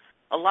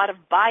 a lot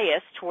of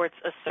bias towards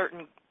a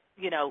certain,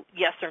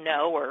 yes or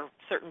no or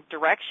certain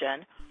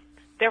direction,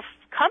 they're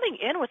coming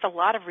in with a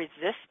lot of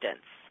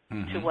resistance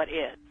to what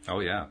is. Oh,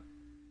 yeah.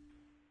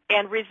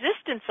 And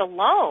resistance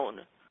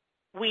alone,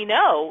 we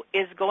know,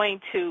 is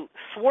going to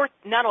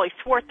not only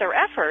thwart their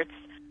efforts,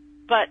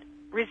 but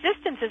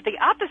resistance is the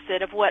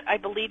opposite of what I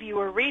believe you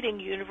were reading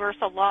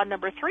Universal Law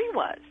number 3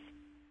 was.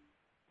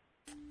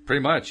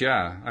 Pretty much,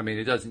 yeah. I mean,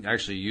 it doesn't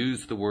actually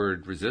use the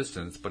word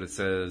resistance, but it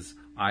says,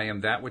 I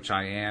am that which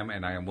I am,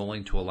 and I am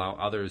willing to allow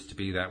others to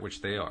be that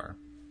which they are.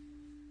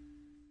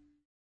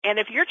 And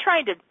if you're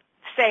trying to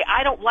say,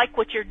 I don't like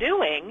what you're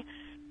doing,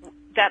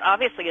 that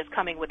obviously is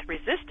coming with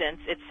resistance.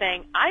 It's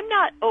saying, I'm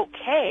not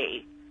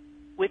okay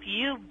with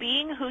you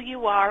being who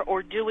you are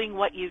or doing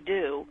what you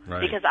do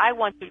because I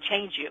want to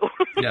change you.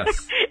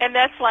 Yes. And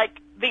that's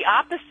like the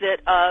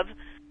opposite of,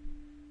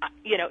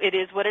 it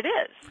is what it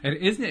is. And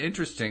isn't it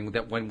interesting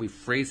that when we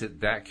phrase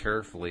it that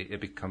carefully, it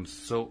becomes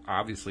so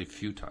obviously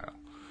futile?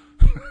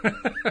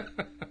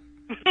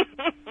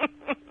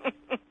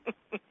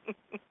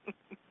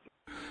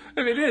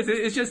 I mean, it is.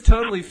 It's just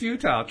totally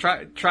futile.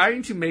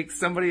 Trying to make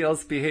somebody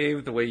else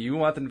behave the way you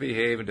want them to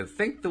behave and to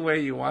think the way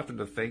you want them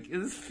to think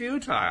is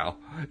futile.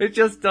 It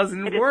just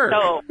doesn't work.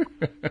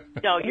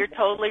 No, you're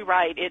totally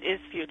right. It is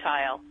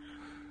futile.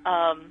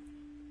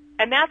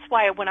 And that's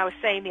why when I was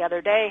saying the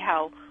other day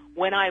how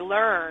when I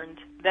learned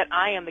that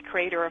I am the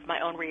creator of my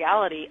own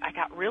reality, I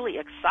got really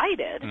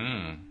excited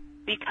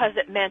because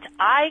it meant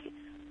I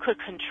could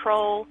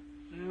control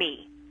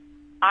me.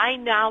 I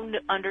now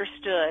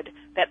understood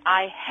that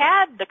I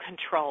had the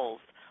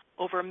controls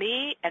over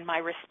me and my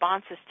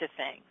responses to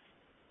things.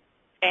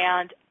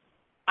 And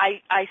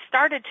I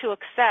started to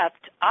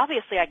accept,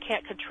 obviously I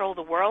can't control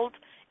the world,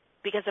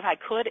 because if I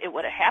could, it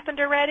would have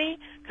happened already,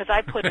 because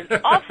I put an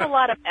awful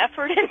lot of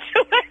effort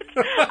into it.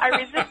 I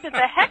resisted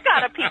the heck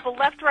out of people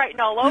left, right,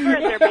 and all over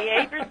and their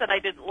behaviors that I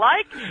didn't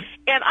like,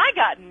 and I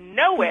got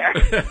nowhere.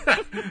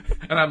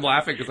 And I'm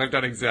laughing because I've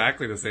done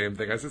exactly the same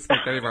thing. I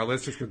suspect any of our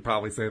listeners could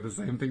probably say the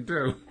same thing,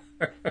 too.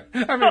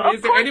 I mean, so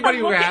is there anybody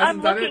who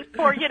hasn't done it? I'm looking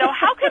for,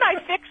 how can I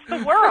fix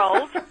the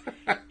world?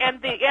 And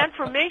the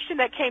information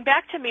that came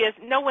back to me is,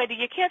 no, Wendy,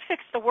 you can't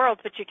fix the world,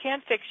 but you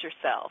can fix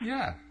yourself.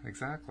 Yeah,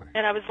 exactly.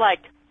 And I was like,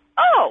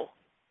 oh.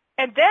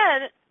 And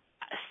then,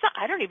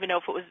 I don't even know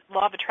if it was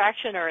Law of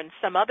Attraction or in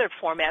some other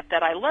format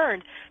that I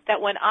learned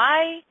that when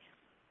I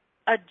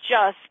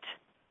adjust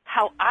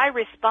how I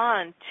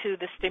respond to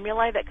the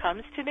stimuli that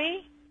comes to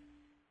me,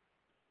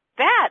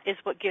 that is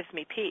what gives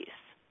me peace.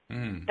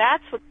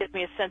 That's what gives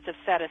me a sense of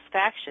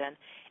satisfaction.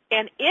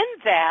 And in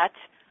that,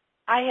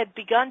 I had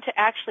begun to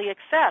actually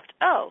accept,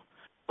 oh,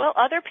 well,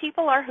 other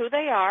people are who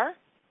they are,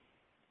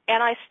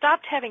 and I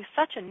stopped having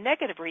such a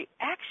negative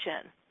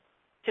reaction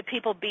to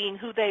people being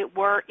who they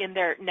were in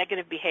their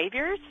negative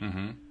behaviors.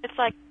 It's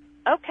like,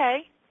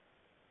 okay.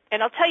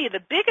 And I'll tell you, the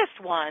biggest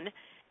one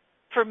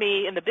for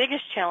me and the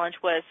biggest challenge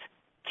was,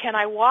 can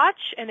I watch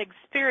and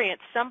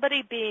experience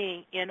somebody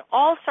being in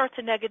all sorts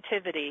of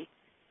negativity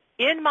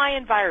in my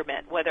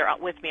environment, whether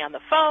with me on the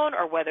phone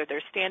or whether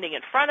they're standing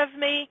in front of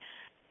me,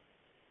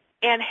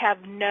 and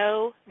have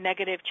no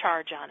negative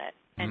charge on it,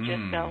 and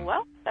just go,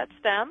 well, that's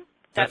them.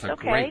 That's a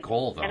okay. great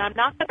goal, though. And I'm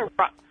not going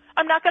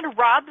to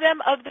rob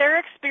them of their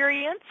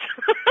experience.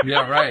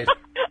 Yeah, right.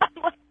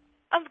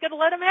 I'm going to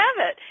let them have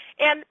it,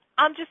 and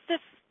I'm just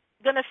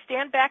going to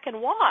stand back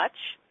and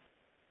watch.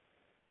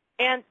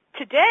 And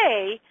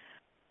today,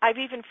 I've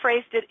even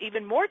phrased it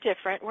even more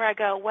different, where I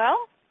go, well,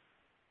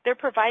 they're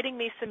providing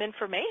me some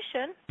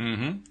information.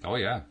 Oh,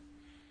 yeah.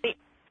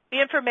 The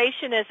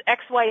information is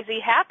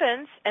XYZ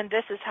happens, and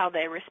this is how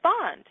they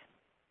respond.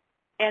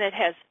 And it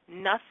has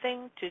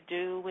nothing to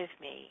do with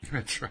me.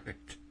 That's right.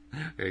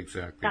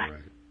 Exactly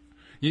right.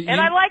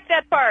 I like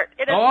that part.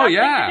 It has nothing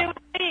to do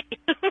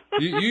with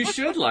me. You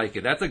should like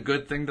it. That's a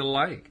good thing to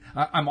like.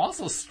 I'm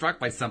also struck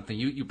by something.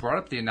 You brought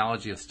up the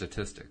analogy of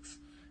statistics.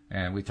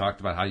 And we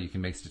talked about how you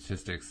can make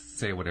statistics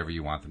say whatever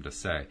you want them to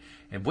say.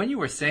 And when you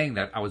were saying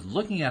that, I was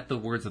looking at the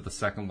words of the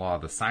second law,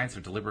 the science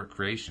of deliberate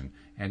creation,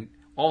 and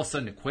all of a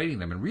sudden equating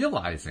them and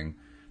realizing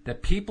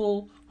that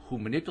people who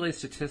manipulate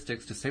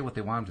statistics to say what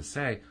they want them to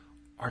say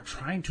are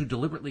trying to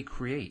deliberately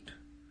create.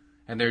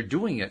 And they're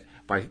doing it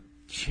by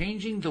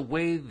changing the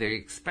way they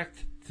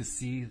expect to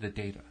see the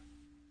data.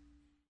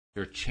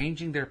 They're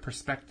changing their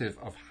perspective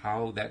of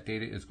how that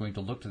data is going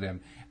to look to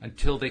them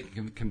until they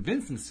can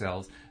convince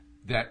themselves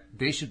that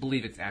they should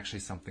believe it's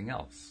actually something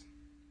else.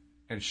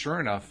 And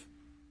sure enough,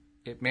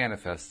 it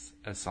manifests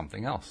as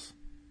something else.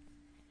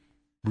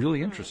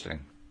 Really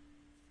interesting.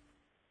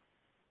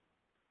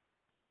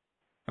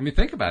 I mean,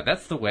 think about it.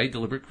 That's the way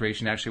deliberate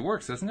creation actually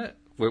works, isn't it?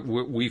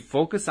 We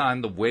focus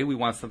on the way we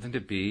want something to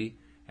be,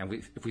 and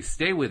if we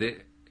stay with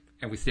it,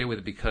 and we stay with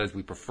it because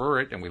we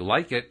prefer it and we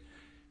like it,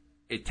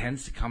 it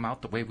tends to come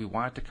out the way we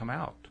want it to come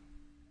out.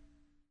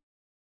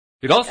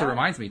 It also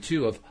reminds me,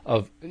 too,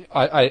 of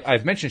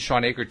I've mentioned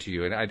Sean Aker to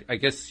you, and I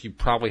guess you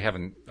probably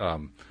haven't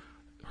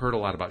heard a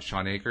lot about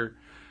Sean Aker,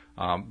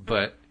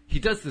 but he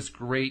does this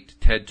great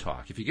TED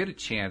Talk. If you get a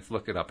chance,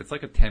 look it up. It's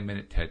like a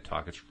 10-minute TED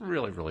Talk. It's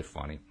really, really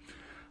funny.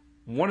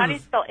 How do you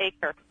spell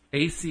Aker?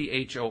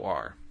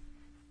 Achor.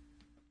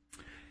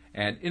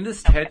 And in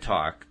this TED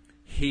Talk,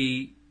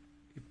 he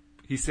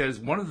says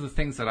one of the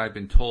things that I've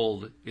been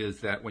told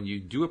is that when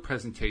you do a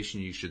presentation,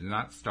 you should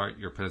not start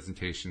your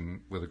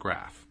presentation with a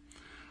graph.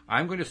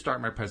 I'm going to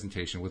start my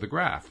presentation with a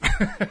graph.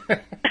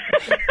 And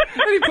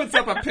he puts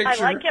up a picture I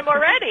like him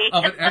already.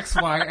 of an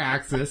XY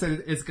axis,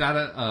 and it's got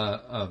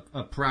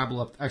a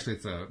parabola. Actually,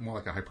 it's more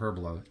like a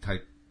hyperbola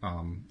type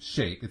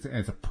shape.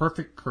 It's a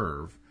perfect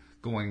curve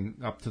going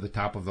up to the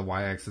top of the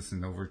y-axis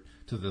and over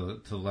to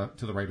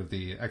the right of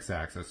the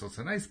x-axis. So it's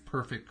a nice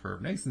perfect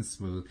curve, nice and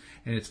smooth,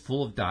 and it's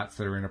full of dots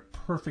that are in a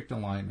perfect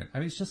alignment. I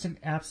mean, it's just an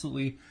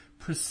absolutely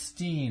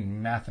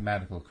pristine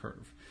mathematical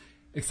curve,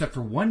 except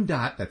for one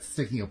dot that's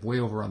sticking up way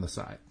over on the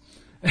side.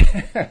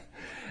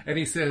 And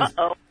he says,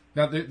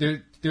 now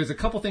there's a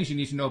couple things you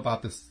need to know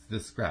about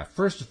this graph.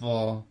 First of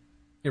all,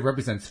 it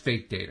represents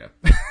fake data.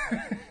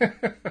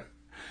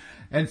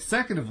 And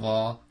second of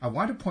all, I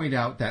want to point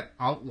out that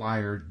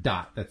outlier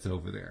dot that's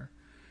over there.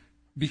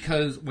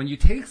 Because when you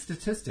take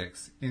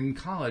statistics in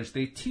college,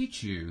 they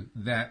teach you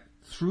that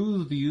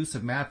through the use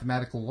of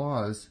mathematical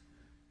laws,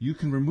 you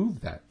can remove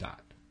that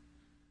dot.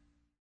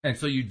 And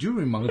so you do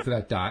remove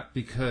that dot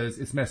because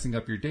it's messing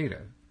up your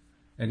data.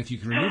 And if you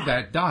can remove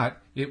that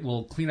dot, it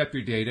will clean up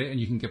your data and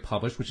you can get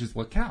published, which is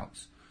what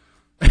counts.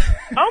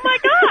 Oh my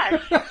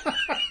gosh!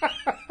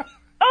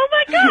 Oh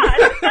my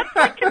gosh! That's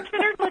like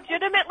considered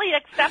legitimately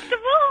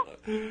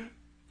acceptable?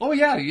 Oh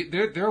yeah,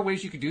 there are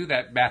ways you could do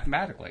that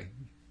mathematically.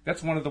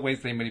 That's one of the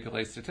ways they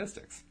manipulate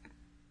statistics.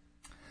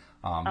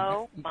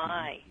 Oh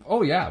my!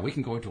 Oh yeah, we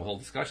can go into a whole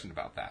discussion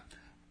about that.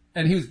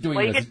 And he was doing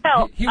well, you this. Can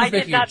tell. He was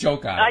making a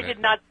joke out of it. I did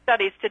not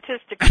study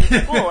statistics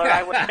in school, or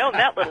I would have known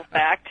that little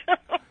fact.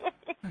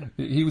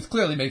 He was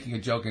clearly making a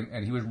joke,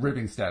 and he was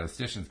ribbing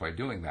statisticians by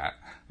doing that.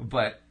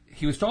 But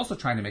he was also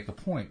trying to make a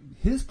point.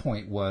 His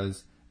point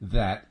was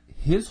that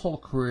his whole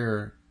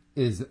career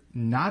is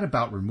not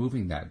about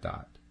removing that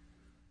dot,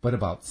 but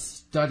about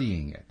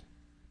studying it.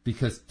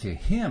 Because to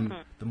him,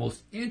 the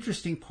most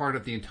interesting part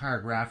of the entire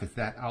graph is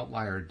that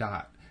outlier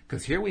dot.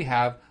 Because here we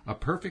have a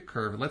perfect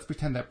curve. Let's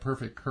pretend that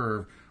perfect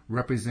curve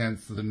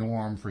represents the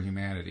norm for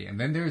humanity. And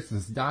then there's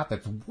this dot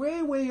that's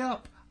way, way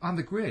up on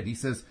the grid. He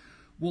says,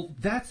 well,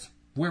 that's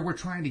where we're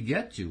trying to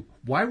get to.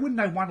 Why wouldn't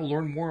I want to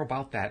learn more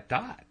about that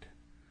dot?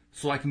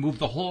 So I can move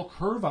the whole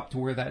curve up to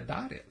where that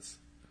dot is.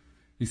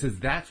 He says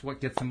that's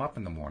what gets him up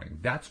in the morning.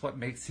 That's what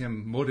makes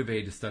him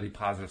motivated to study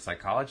positive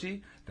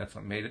psychology. That's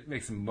what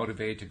makes him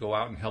motivated to go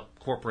out and help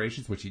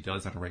corporations, which he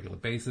does on a regular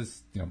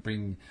basis.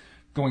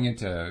 Going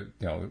into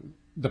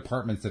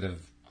departments that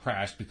have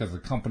crashed because the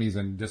company's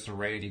in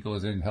disarray, and he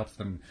goes in and helps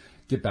them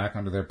get back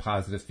onto their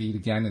positive feet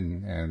again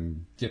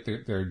and get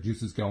their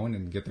juices going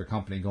and get their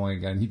company going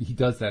again. He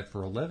does that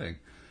for a living.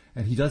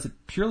 And he does it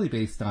purely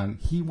based on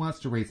he wants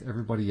to raise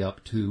everybody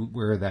up to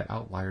where that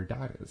outlier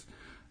dot is.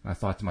 And I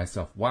thought to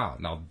myself, wow,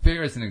 now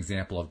there's an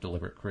example of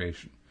deliberate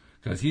creation.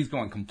 Because he's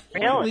going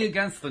completely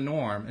against the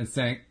norm and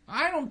saying,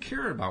 I don't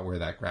care about where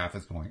that graph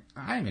is going.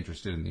 I'm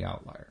interested in the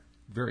outlier.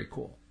 Very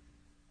cool.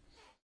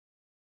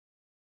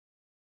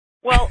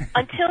 Well,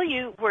 until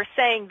you were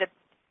saying that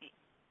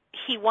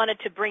he wanted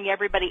to bring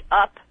everybody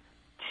up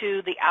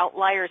to the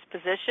outlier's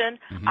position,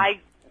 mm-hmm.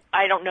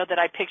 I don't know that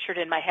I pictured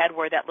in my head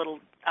where that little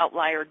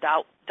outlier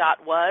dot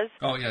was.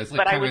 Oh, yeah, it's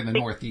like kind of in the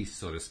northeast,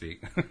 so to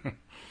speak.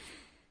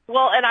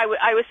 Well, and I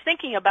was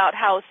thinking about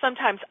how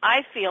sometimes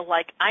I feel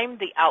like I'm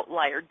the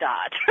outlier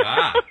dot.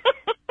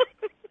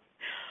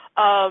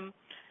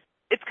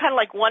 It's kind of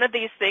like one of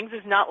these things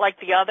is not like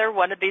the other.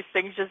 One of these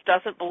things just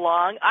doesn't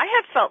belong. I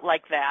have felt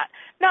like that.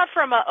 Not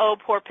from a, oh,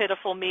 poor,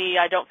 pitiful me,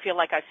 I don't feel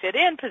like I fit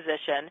in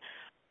position,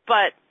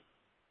 but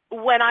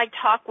when I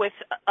talk with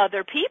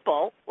other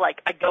people,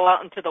 like I go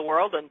out into the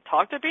world and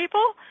talk to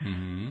people,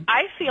 mm-hmm.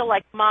 I feel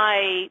like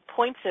my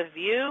points of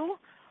view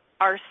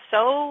are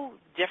so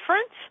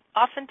different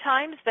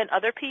oftentimes than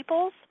other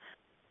people's.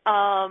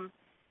 And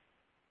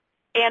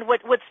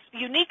what's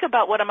unique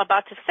about what I'm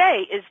about to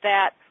say is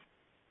that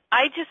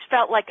I just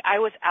felt like I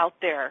was out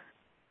there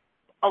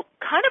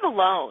kind of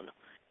alone,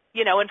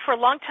 and for a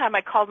long time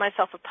I called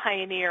myself a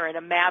pioneer and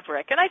a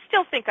maverick, and I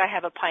still think I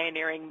have a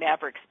pioneering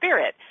maverick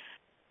spirit.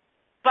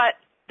 But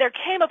there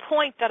came a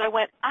point that I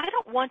went, I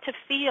don't want to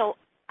feel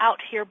out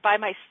here by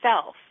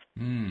myself.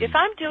 Mm. If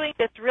I'm doing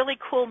this really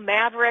cool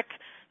maverick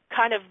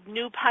kind of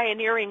new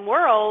pioneering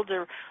world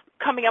or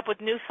coming up with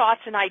new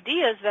thoughts and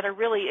ideas that are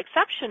really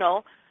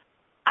exceptional,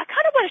 I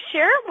kind of want to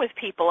share them with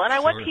people, and I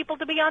want people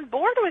to be on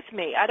board with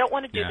me. I don't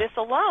want to do this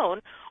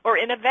alone or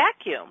in a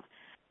vacuum.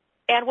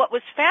 And what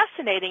was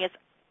fascinating is,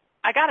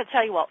 I got to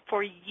tell you,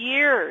 for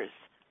years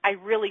I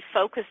really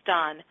focused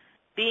on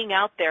being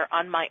out there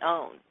on my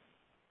own,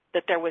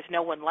 that there was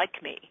no one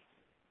like me.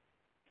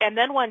 And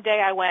then one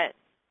day I went,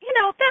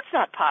 that's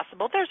not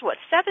possible. There's,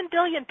 7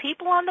 billion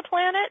people on the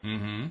planet?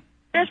 Mm-hmm.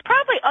 There's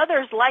probably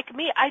others like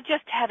me. I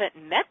just haven't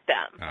met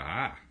them.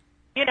 Ah.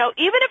 Even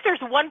if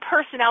there's one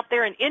person out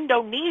there in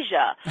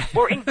Indonesia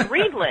or in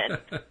Greenland,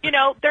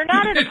 they're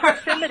not in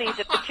proximity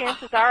that the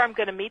chances are I'm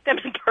going to meet them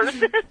in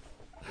person.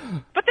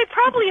 But they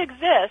probably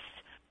exist.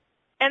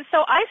 And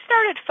so I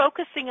started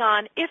focusing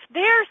on if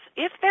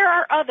there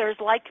are others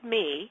like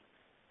me,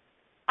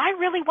 I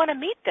really want to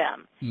meet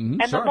them. Mm-hmm,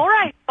 and the more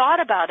I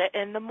thought about it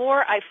and the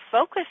more I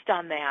focused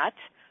on that,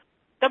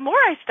 the more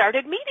I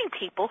started meeting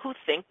people who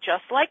think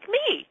just like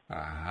me,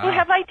 who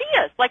have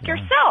ideas like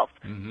yourself,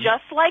 mm-hmm.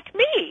 just like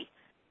me.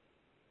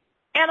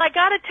 And I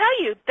got to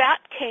tell you, that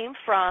came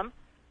from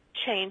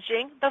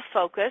changing the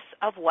focus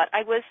of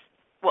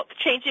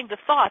changing the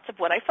thoughts of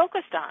what I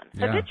focused on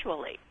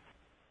habitually.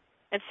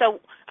 And so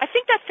I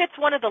think that fits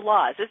one of the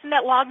laws. Isn't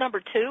that law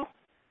number 2?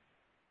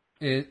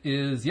 It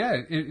is,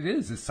 it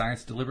is. It's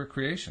science deliberate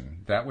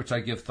creation. That which I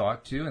give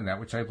thought to and that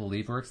which I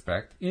believe or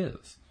expect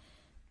is.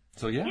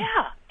 So, yeah.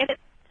 Yeah,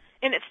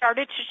 and it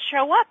started to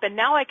show up. And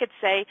now I could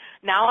say,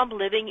 now I'm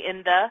living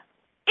in the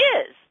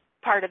is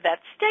part of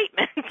that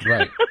statement.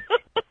 Right.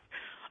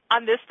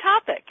 On this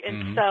topic.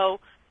 And so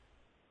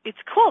it's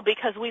cool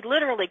because we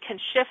literally can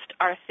shift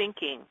our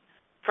thinking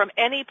from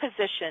any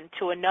position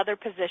to another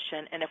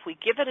position, and if we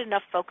give it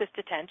enough focused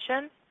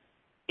attention,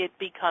 it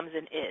becomes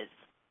an is.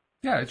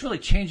 Yeah, it's really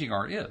changing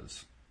our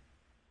is.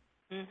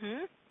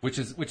 Mm-hmm. Which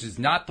is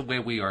not the way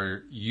we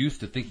are used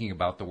to thinking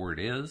about the word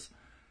is.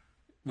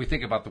 We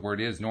think about the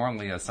word is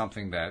normally as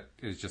something that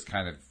is just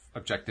kind of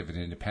objective and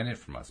independent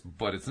from us,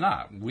 but it's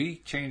not. We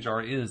change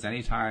our is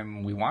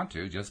anytime we want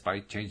to, just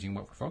by changing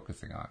what we're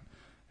focusing on,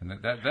 and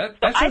that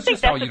shows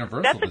just how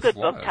universal this law is. That's a good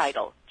book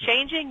title.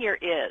 Changing your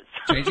is.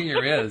 Changing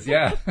your is,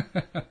 yeah.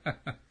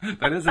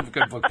 That is a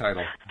good book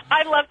title.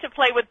 I love to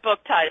play with book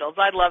titles.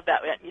 I love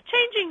that.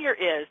 Changing your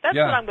is. That's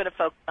what I'm going to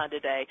focus on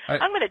today.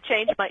 I'm going to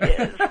change my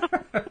is.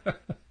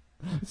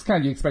 It's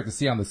kind of you expect to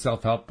see on the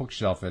self-help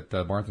bookshelf at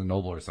Barnes &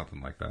 Noble or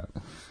something like that.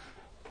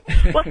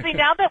 Well, see,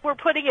 now that we're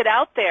putting it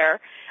out there,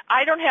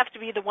 I don't have to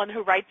be the one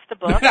who writes the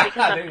book because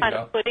I'm kind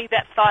of putting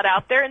that thought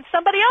out there, and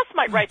somebody else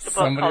might write the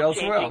book called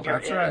Changing Your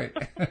Is. That's right.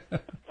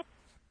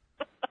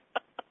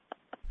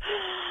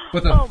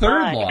 But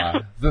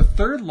the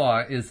third law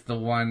is the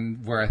one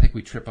where I think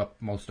we trip up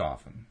most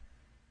often.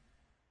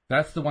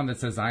 That's the one that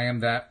says, I am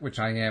that which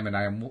I am, and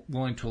I am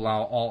willing to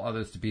allow all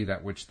others to be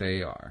that which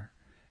they are.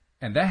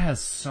 And that has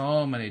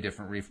so many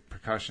different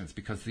repercussions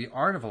because the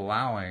art of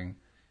allowing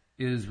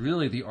is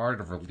really the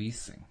art of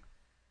releasing.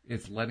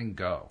 It's letting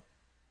go.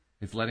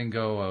 It's letting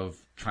go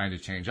of trying to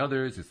change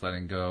others. It's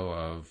letting go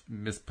of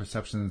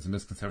misperceptions and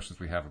misconceptions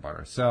we have about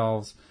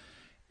ourselves.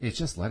 It's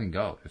just letting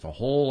go. There's a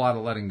whole lot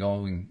of letting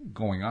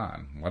going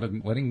on.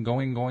 Letting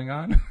going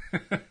on?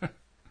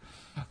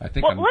 I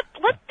think. Well,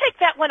 let's take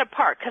that one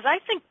apart, because I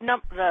think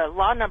the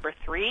law number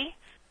 3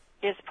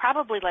 is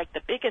probably like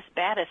the biggest,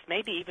 baddest,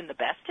 maybe even the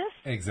bestest.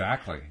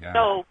 Exactly. Yeah.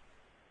 So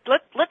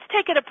let's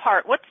take it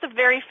apart. What's the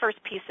very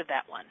first piece of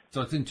that one?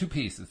 So it's in 2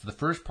 pieces. The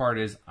first part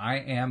is I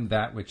am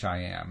that which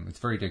I am. It's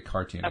very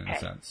Descartesian in a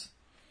sense.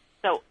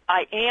 So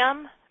I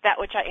am that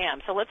which I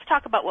am. So let's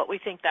talk about what we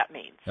think that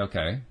means.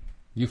 Okay.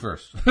 You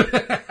first. If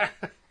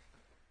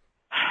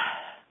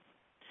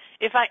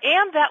I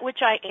am that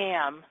which I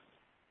am,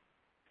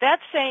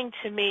 that's saying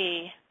to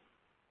me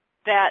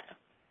that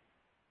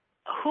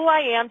who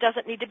I am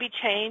doesn't need to be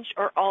changed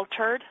or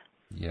altered.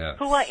 Yes.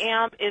 Who I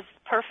am is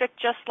perfect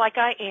just like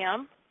I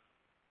am.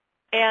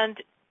 And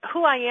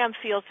who I am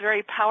feels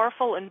very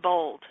powerful and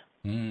bold.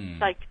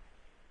 Because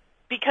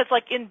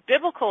in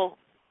biblical,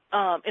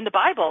 in the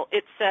Bible,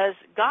 it says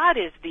God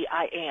is the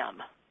I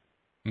am.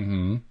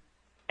 Mm-hmm.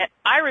 And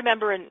I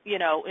remember in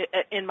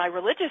my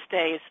religious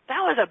days, that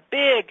was a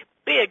big,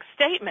 big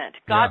statement.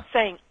 God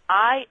saying,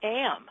 I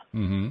am.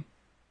 Mm-hmm.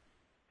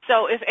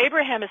 So if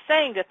Abraham is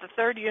saying that the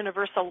third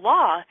universal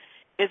law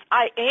is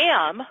I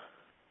am,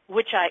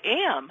 which I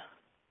am,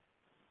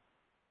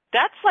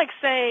 that's like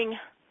saying,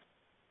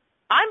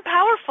 I'm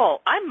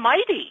powerful, I'm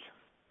mighty.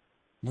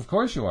 Of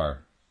course you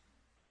are.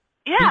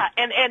 Yeah,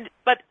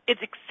 but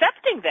it's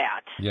accepting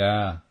that.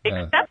 Yeah.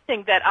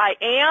 Accepting that I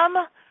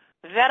am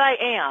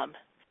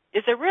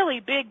is a really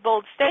big,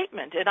 bold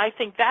statement. And I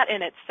think that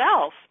in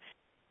itself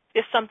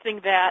is something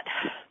that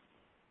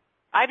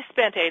I've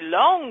spent a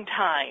long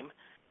time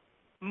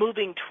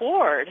moving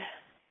toward.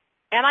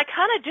 And I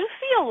kind of do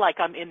feel like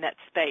I'm in that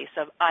space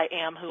of I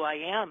am who I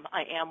am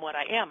what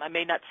I am. I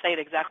may not say it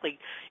exactly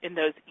in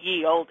those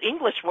ye old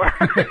English words,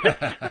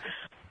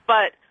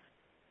 but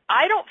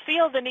I don't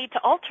feel the need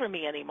to alter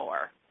me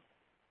anymore.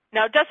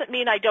 Now, it doesn't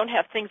mean I don't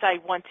have things I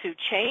want to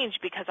change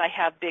because I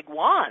have big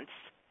wants,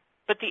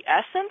 but the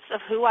essence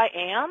of who I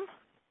am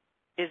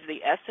is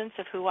the essence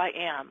of who I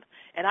am,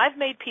 and I've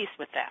made peace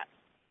with that.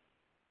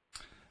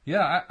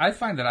 Yeah, I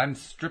find that I'm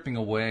stripping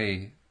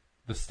away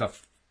the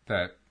stuff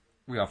that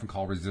we often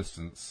call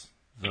resistance,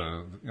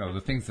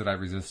 the things that I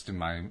resist in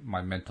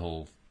my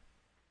mental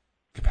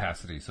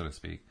capacity, so to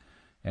speak.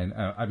 And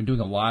I've been doing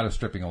a lot of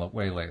stripping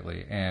away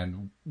lately,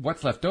 and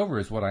what's left over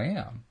is what I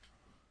am.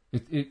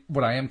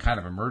 What I am kind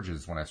of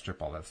emerges when I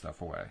strip all that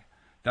stuff away.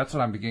 That's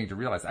what I'm beginning to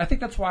realize. I think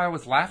that's why I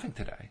was laughing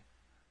today.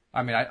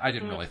 I mean, I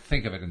didn't really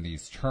think of it in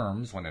these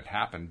terms when it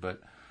happened,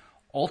 but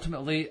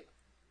ultimately,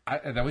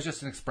 that was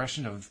just an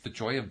expression of the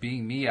joy of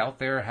being me out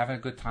there, having a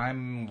good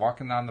time,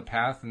 walking on the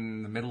path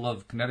in the middle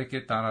of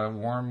Connecticut on a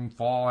warm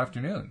fall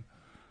afternoon.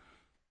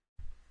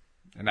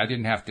 And I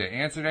didn't have to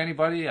answer to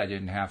anybody. I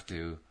didn't have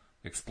to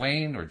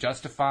explain or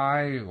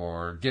justify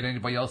or get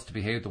anybody else to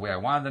behave the way I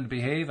wanted them to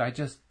behave. I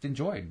just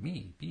enjoyed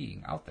me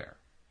being out there.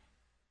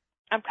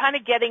 I'm kind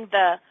of getting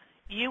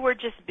you were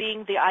just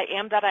being the I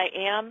am that I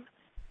am,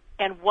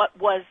 and what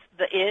was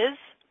the is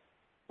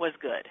was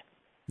good.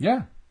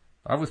 Yeah.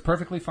 I was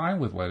perfectly fine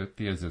with what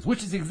the is,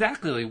 which is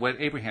exactly what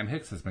Abraham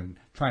Hicks has been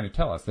trying to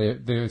tell us.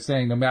 They're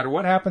saying no matter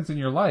what happens in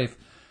your life,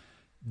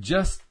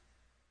 just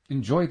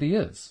enjoy the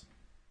is.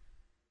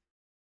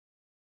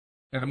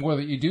 And the more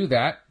that you do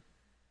that,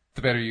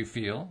 the better you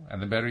feel.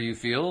 And the better you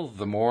feel,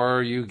 the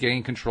more you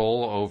gain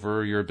control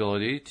over your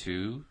ability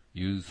to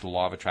use the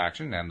law of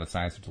attraction and the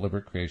science of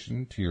deliberate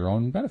creation to your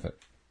own benefit.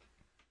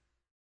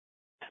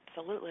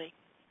 Absolutely.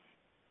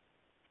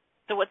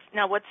 So what's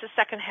the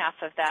second half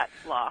of that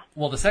law?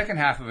 Well, the second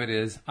half of it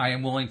is, I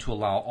am willing to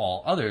allow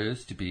all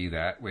others to be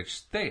that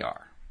which they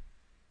are.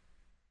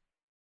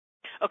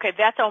 Okay,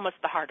 that's almost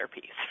the harder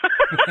piece.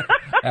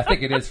 I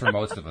think it is for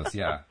most of us,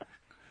 yeah.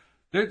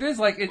 There's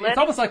it's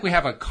almost like we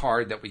have a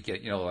card that we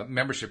get, a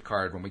membership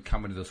card when we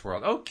come into this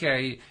world.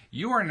 Okay,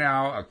 you are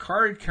now a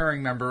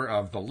card-carrying member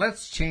of the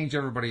Let's Change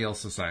Everybody Else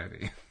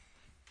Society.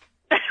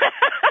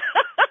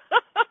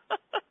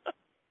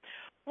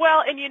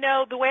 Well, and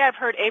the way I've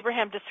heard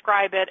Abraham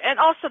describe it, and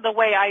also the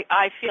way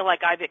I feel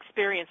like I've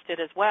experienced it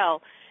as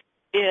well,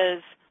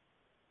 is,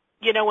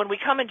 when we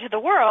come into the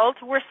world,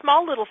 we're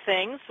small little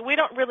things. We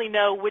don't really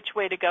know which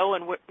way to go,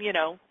 and,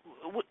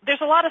 there's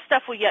a lot of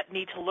stuff we yet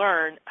need to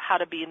learn how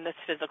to be in this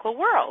physical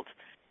world.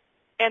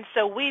 And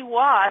so we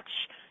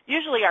watch,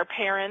 usually our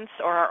parents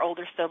or our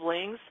older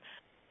siblings,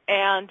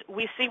 and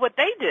we see what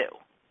they do.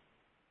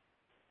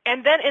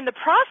 And then in the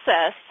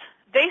process,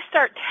 they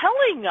start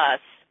telling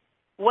us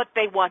what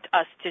they want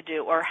us to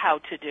do or how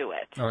to do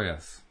it. Oh,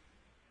 yes.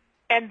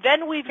 And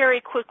then we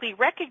very quickly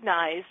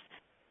recognize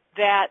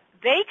that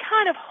they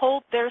kind of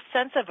hold their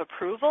sense of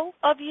approval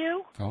of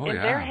you in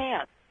their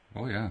hands.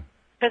 Oh, yeah.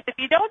 Because if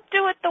you don't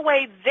do it the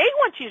way they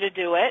want you to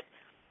do it,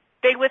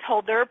 they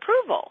withhold their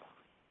approval.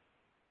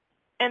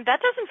 And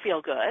that doesn't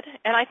feel good.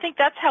 And I think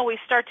that's how we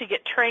start to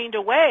get trained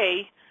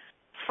away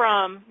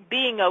from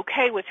being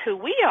okay with who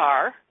we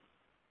are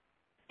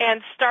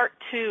and start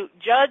to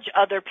judge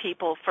other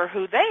people for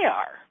who they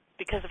are.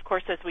 Because, of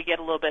course, as we get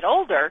a little bit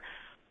older,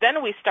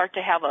 then we start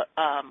to have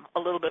a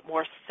little bit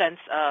more sense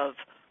of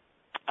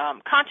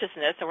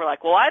consciousness, and we're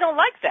like, well, I don't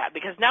like that,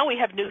 because now we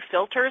have new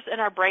filters in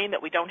our brain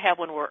that we don't have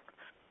when we're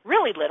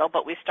really little,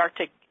 but they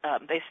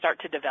start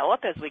to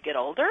develop as we get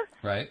older.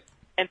 Right.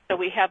 And so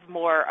we have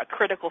more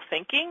critical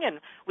thinking, and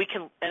we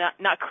can,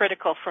 not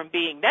critical from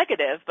being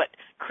negative, but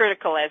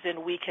critical as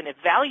in we can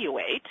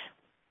evaluate.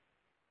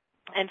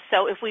 And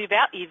so if we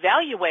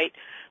evaluate,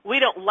 we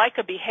don't like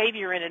a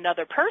behavior in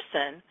another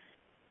person,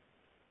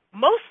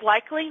 most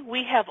likely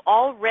we have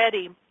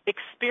already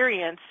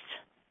experienced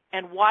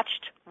and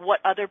watched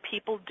what other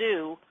people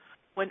do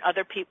when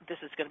other people, this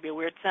is going to be a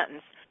weird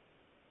sentence.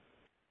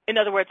 In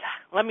other words,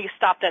 let me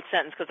stop that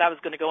sentence because I was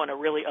going to go in a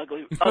really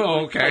ugly place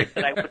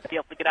that I wouldn't be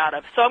able to get out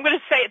of. So I'm going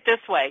to say it this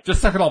way.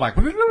 Just suck it all back.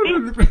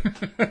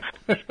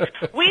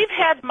 We've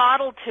had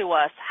modeled to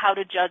us how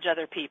to judge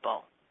other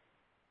people.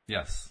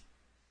 Yes.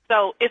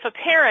 So if a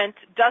parent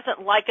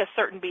doesn't like a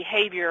certain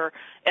behavior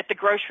at the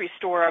grocery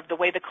store of the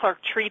way the clerk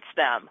treats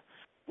them,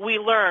 we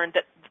learned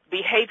that the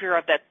behavior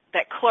of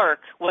that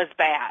clerk was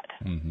bad.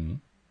 Mm-hmm.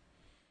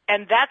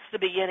 And that's the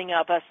beginning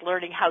of us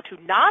learning how to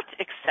not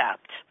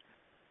accept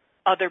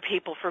other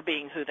people for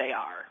being who they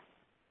are.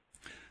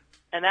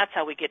 And that's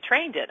how we get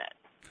trained in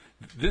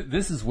it.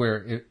 This is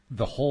where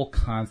the whole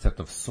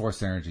concept of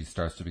source energy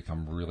starts to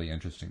become really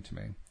interesting to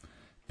me.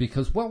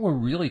 Because what we're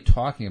really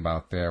talking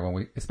about there,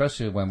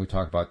 especially when we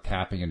talk about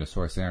tapping into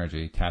source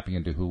energy, tapping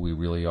into who we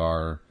really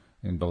are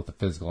in both the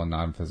physical and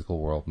non-physical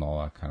world and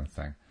all that kind of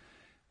thing,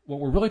 what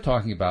we're really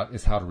talking about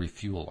is how to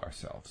refuel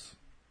ourselves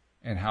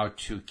and how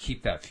to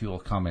keep that fuel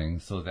coming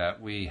so that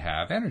we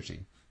have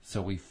energy.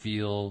 So we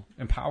feel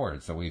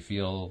empowered, so we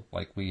feel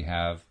like we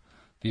have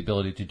the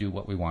ability to do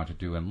what we want to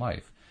do in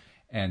life.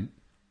 And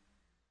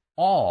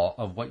all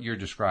of what you're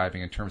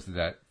describing in terms of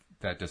that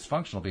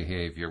dysfunctional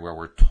behavior where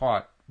we're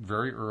taught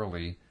very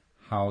early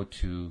how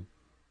to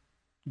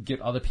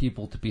get other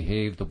people to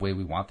behave the way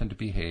we want them to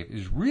behave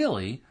is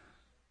really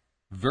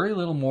very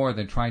little more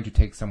than trying to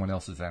take someone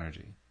else's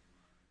energy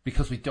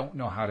because we don't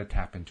know how to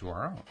tap into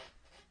our own.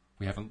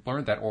 We haven't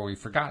learned that or we've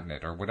forgotten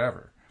it or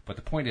whatever. But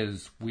the point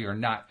is, we are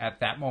not at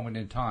that moment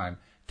in time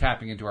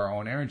tapping into our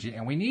own energy,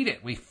 and we need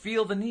it. We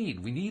feel the need.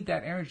 We need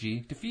that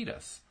energy to feed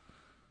us.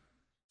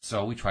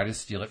 So we try to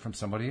steal it from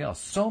somebody else.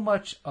 So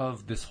much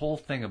of this whole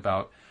thing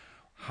about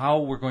how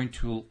we're going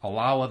to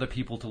allow other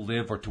people to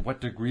live or to what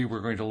degree we're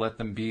going to let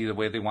them be the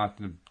way they want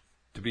them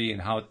to be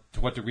and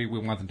to what degree we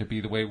want them to be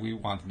the way we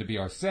want them to be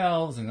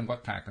ourselves and then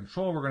what kind of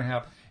control we're going to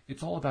have,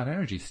 it's all about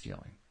energy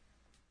stealing.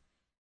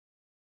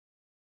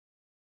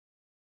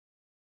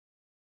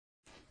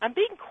 I'm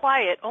being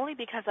quiet only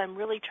because I'm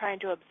really trying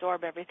to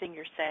absorb everything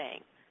you're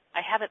saying.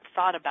 I haven't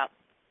thought about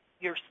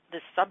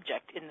this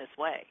subject in this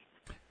way.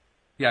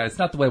 Yeah, it's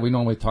not the way we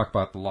normally talk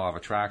about the law of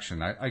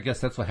attraction. I guess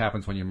that's what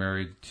happens when you're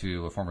married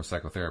to a former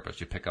psychotherapist.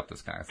 You pick up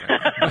this kind of thing.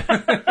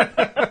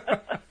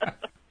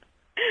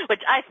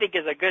 Which I think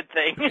is a good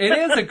thing. It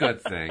is a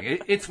good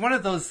thing. It's one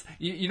of those,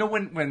 you know,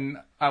 when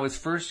I was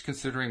first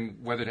considering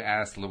whether to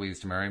ask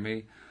Louise to marry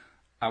me,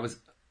 I was,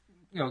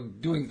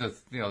 doing the,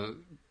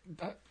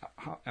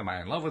 am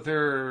I in love with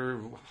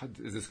her?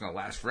 Is this going to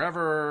last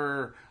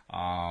forever?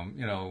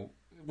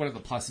 What are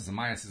the pluses and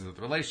minuses of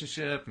the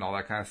relationship and all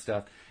that kind of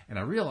stuff? And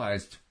I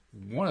realized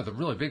one of the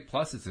really big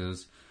pluses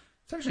is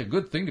it's actually a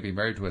good thing to be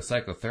married to a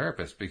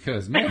psychotherapist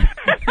because, man,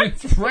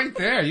 it's right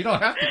there. You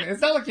don't have to. It's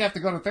not like you have to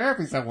go to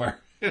therapy somewhere.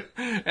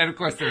 And of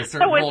course, there are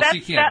certain rules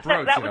you can't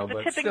broach. That was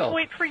the tipping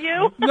point for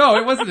you? No,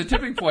 it wasn't a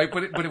tipping point,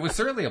 but it was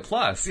certainly a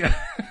plus. Yeah.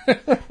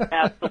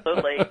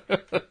 Absolutely.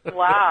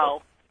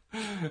 Wow.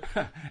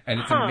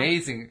 And it's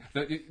amazing.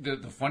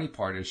 The funny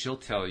part is she'll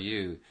tell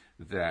you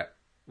that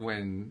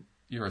when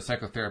you're a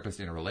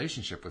psychotherapist in a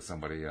relationship with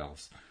somebody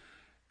else,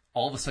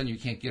 all of a sudden you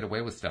can't get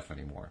away with stuff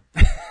anymore.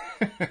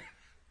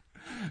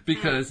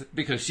 because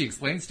she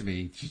explains to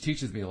me, she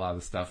teaches me a lot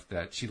of the stuff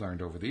that she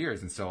learned over the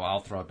years. And so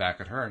I'll throw it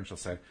back at her and she'll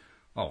say,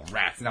 oh,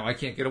 rats, now I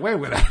can't get away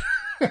with it.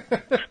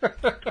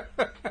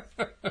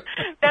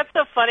 That's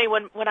so funny.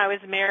 When I was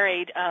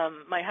married,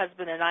 my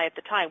husband and I at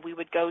the time, we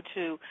would go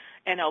to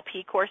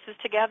NLP courses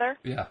together.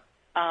 Yeah.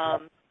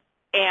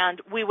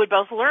 And we would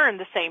both learn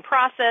the same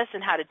process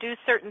and how to do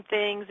certain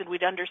things, and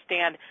we'd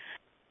understand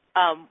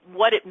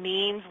what it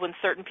means when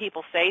certain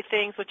people say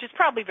things, which is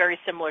probably very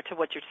similar to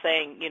what you're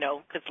saying,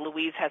 because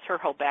Louise has her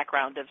whole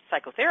background of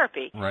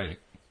psychotherapy. Right.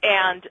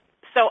 And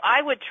so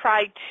I would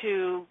try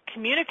to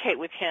communicate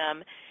with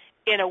him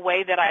in a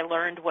way that I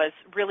learned was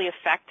really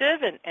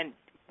effective and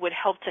would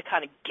help to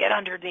kind of get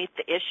underneath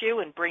the issue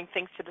and bring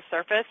things to the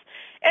surface.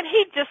 And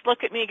he'd just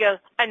look at me and go,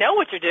 I know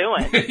what you're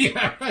doing.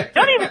 Yeah, right.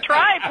 Don't even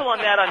try pulling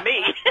that on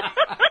me.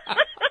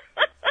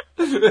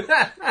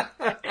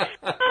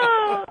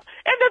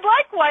 And then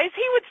likewise,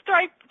 he would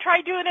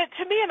try doing it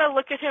to me, and I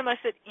look at him, I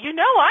said,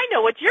 I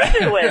know what you're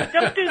doing.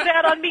 Don't do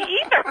that on me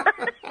either.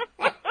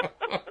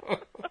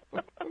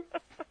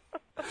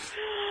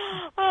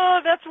 Oh,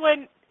 that's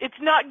when it's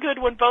not good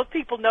when both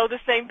people know the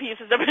same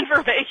pieces of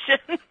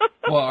information.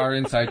 Well, our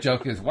inside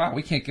joke is, wow,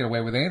 we can't get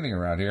away with anything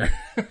around here.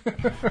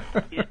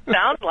 It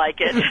sounds like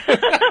it.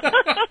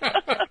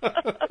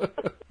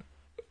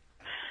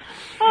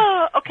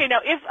 Oh, okay, now,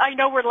 if I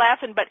know we're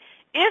laughing, but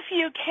if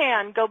you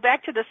can, go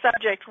back to the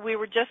subject we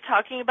were just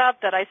talking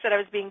about that I said I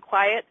was being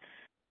quiet.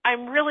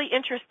 I'm really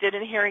interested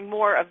in hearing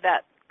more of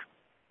that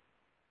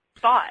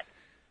thought.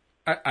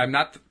 I'm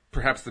not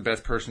perhaps the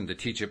best person to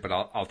teach it, but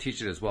I'll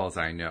teach it as well as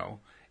I know.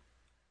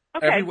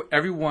 Okay.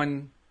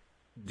 Everyone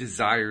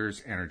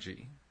desires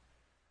energy.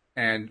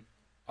 And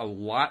a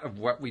lot of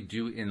what we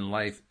do in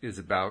life is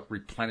about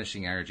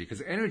replenishing energy,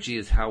 because energy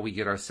is how we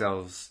get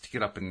ourselves to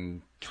get up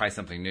and try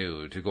something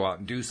new, to go out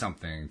and do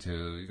something,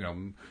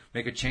 to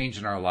make a change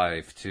in our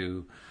life,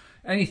 to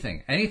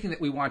anything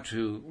that we want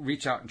to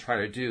reach out and try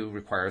to do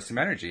requires some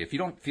energy. If you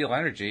don't feel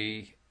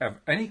energy of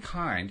any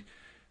kind,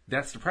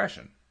 that's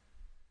depression,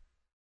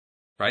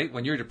 right?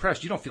 When you're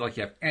depressed, you don't feel like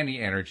you have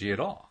any energy at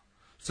all.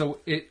 So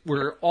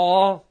we're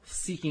all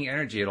seeking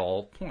energy at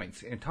all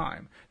points in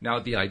time. Now,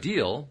 the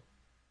ideal,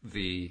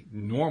 the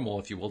normal,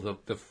 if you will,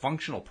 the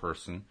functional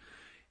person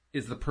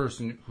is the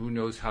person who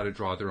knows how to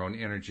draw their own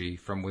energy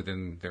from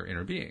within their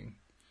inner being.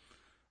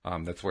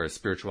 That's where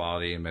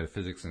spirituality and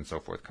metaphysics and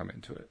so forth come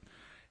into it.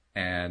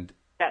 And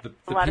that's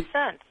a lot of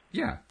sense.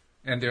 Yeah.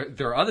 And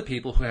there are other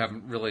people who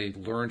haven't really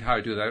learned how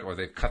to do that, or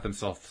they've cut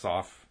themselves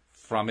off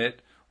from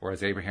it, or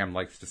as Abraham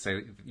likes to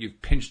say,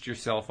 you've pinched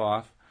yourself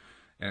off.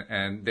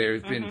 And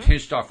they've been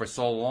pinched off for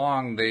so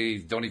long, they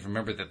don't even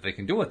remember that they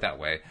can do it that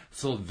way.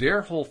 So their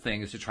whole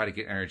thing is to try to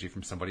get energy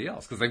from somebody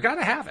else, because they've got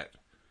to have it.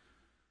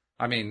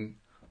 I mean,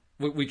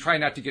 we try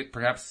not to get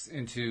perhaps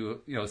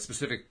into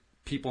specific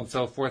people and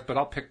so forth, but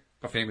I'll pick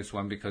a famous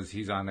one because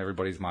he's on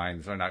everybody's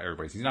minds, or not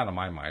everybody's. He's not on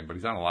my mind, but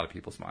he's on a lot of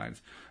people's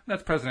minds. And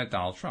that's President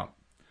Donald Trump.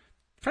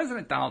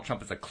 President Donald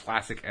Trump is a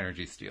classic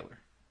energy stealer.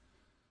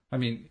 I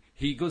mean,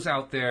 he goes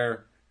out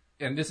there,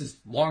 and this is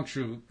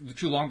true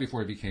long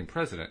before he became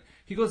president.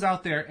 He goes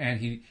out there and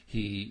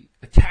he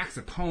attacks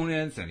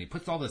opponents, and he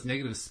puts all this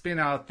negative spin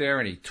out there,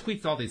 and he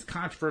tweets all these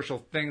controversial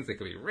things. They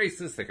could be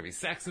racist, they could be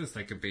sexist,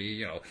 they could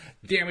be,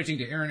 damaging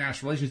to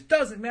international relations.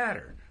 Doesn't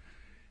matter.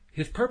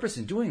 His purpose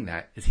in doing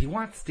that is he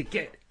wants to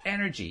get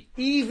energy.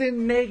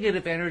 Even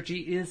negative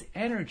energy is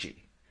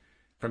energy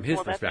from his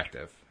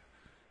perspective.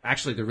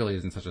 Actually, there really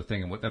isn't such a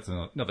thing, and that's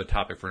another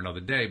topic for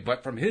another day.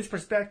 But from his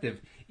perspective,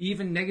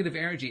 even negative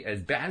energy,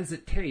 as bad as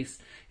it tastes,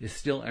 is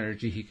still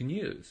energy he can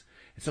use.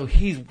 And so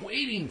he's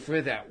waiting for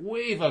that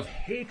wave of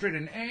hatred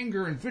and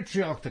anger and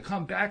vitriol to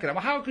come back at him.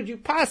 How could you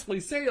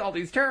possibly say all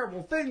these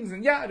terrible things,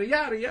 and yada,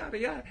 yada, yada,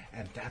 yada?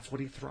 And that's what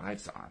he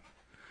thrives on.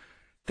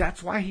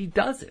 That's why he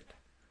does it.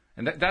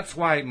 And that's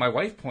why my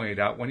wife pointed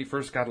out when he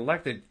first got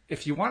elected,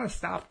 if you want to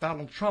stop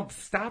Donald Trump,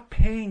 stop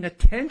paying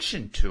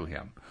attention to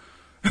him.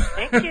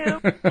 Thank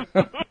you.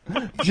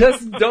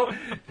 Just don't.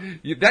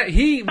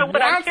 He so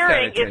what wants I'm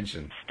hearing that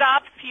attention. Is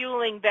stop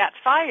fueling that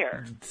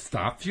fire.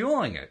 Stop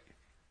fueling it.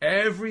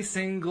 Every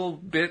single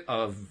bit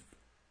of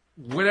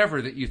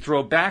whatever that you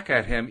throw back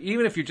at him,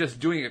 even if you're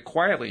just doing it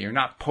quietly, you're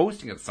not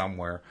posting it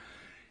somewhere,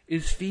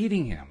 is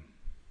feeding him.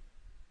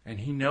 And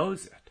he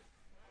knows it.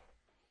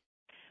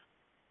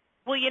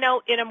 Well,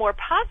 in a more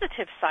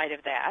positive side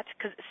of that,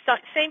 because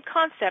same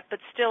concept,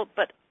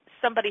 but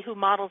somebody who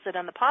models it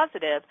on the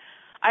positive,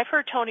 I've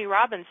heard Tony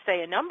Robbins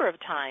say a number of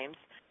times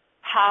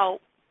how,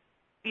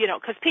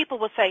 because people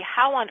will say,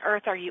 how on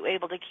earth are you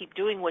able to keep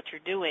doing what you're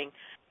doing?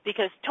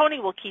 Because Tony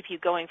will keep you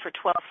going for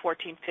 12,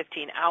 14,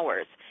 15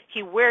 hours.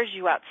 He wears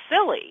you out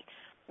silly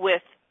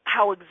with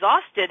how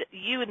exhausted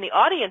you and the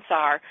audience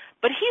are,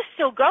 but he's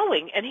still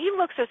going, and he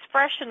looks as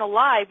fresh and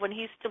alive when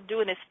he's still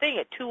doing his thing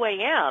at 2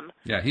 a.m.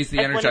 Yeah, he's the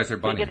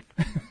Energizer Bunny.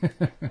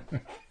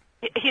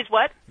 He's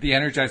what? The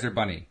Energizer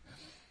Bunny.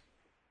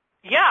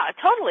 Yeah,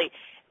 totally.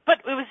 But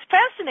it was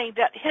fascinating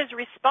that his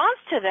response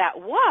to that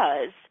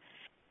was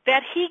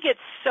that he gets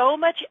so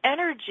much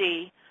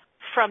energy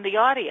from the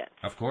audience.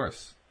 Of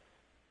course.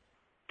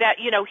 That,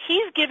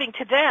 he's giving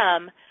to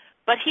them,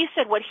 but he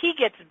said what he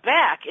gets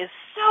back is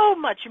so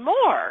much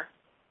more.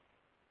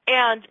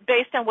 And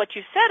based on what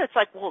you said, it's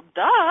like, well,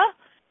 duh.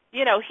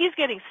 He's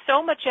getting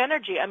so much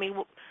energy. I mean,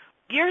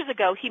 years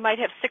ago, he might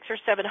have 600 or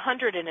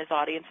 700 in his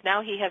audience.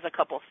 Now he has a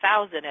couple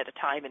thousand at a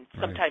time, and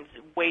sometimes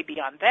way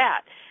beyond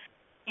that.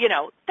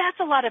 That's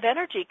a lot of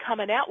energy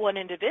coming at one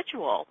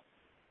individual.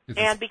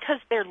 And because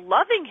they're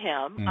loving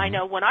him, I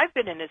know when I've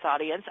been in his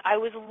audience, I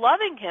was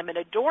loving him and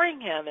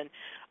adoring him and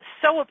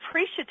so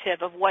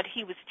appreciative of what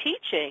he was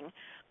teaching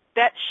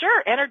that,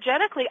 sure,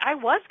 energetically, I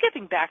was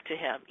giving back to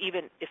him,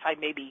 even if I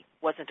maybe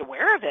wasn't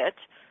aware of it.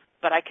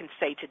 But I can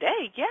say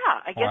today, yeah,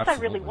 I guess I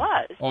really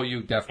was. Oh,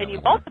 you definitely And you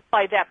were.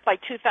 multiply that by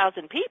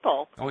 2,000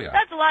 people. Oh, yeah.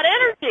 That's a lot of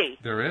energy.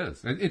 There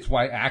is. It's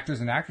why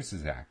actors and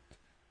actresses act.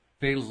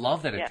 They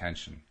love that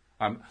attention.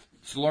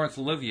 So Laurence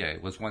Olivier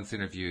was once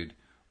interviewed.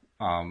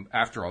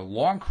 After a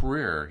long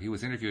career, he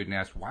was interviewed and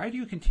asked, why do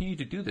you continue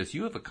to do this?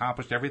 You have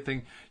accomplished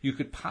everything you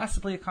could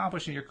possibly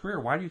accomplish in your career.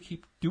 Why do you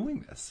keep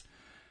doing this?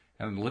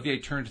 And Olivier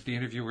turned to the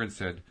interviewer and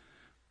said,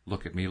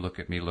 Look at me, look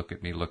at me, look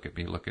at me, look at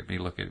me, look at me,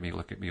 look at me,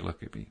 look at me,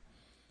 look at me.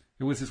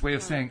 It was his way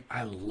of saying,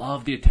 I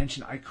love the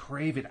attention. I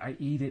crave it. I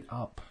eat it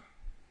up.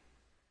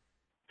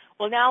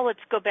 Well, now let's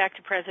go back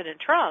to President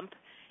Trump,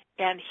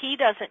 and he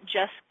doesn't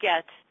just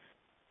get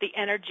the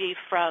energy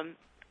from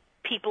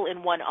people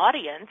in one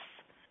audience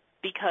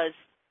because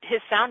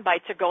his sound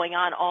bites are going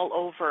on all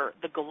over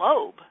the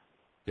globe.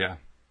 Yeah.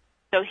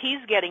 So he's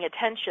getting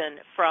attention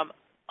from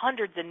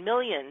hundreds and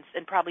millions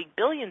and probably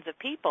billions of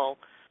people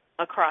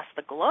across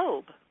the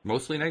globe.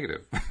 Mostly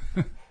negative.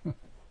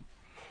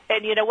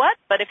 And you know what?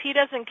 But if he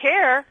doesn't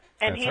care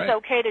and That's he's right.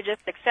 okay to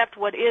just accept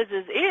what is,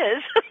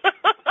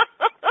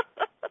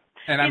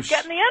 And he's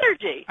getting the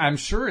energy. I'm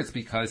sure it's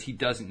because he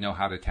doesn't know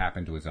how to tap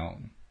into his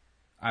own.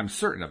 I'm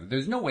certain of it.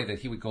 There's no way that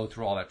he would go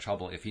through all that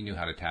trouble if he knew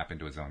how to tap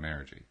into his own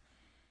energy.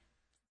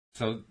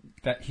 So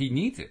that he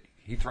needs it.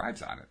 He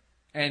thrives on it.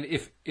 And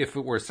if it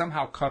were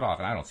somehow cut off,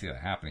 and I don't see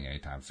that happening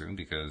anytime soon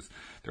because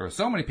there are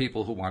so many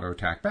people who want to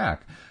attack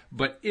back.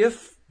 But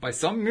if, by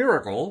some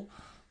miracle,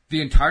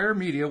 the entire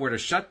media were to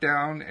shut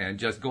down and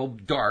just go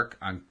dark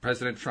on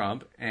President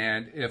Trump,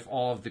 and if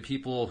all of the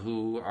people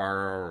who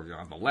are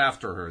on the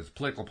left or his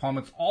political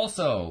opponents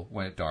also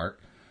went dark,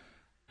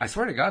 I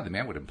swear to God, the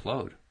man would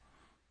implode.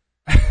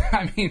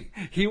 I mean,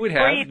 he would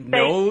have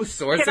no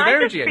source of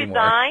energy anymore.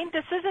 Can I just resign?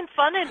 This isn't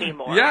fun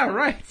anymore. Yeah,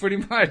 right, pretty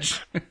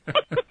much.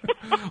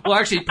 Well,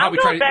 actually, he probably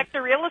I'm going back to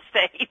real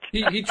estate.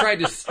 he tried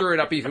to stir it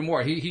up even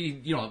more.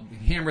 He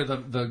hammered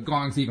the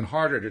gongs even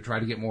harder to try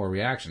to get more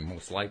reaction,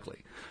 most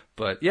likely.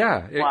 But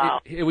yeah,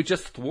 it would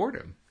just thwart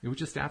him. It would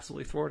just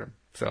absolutely thwart him.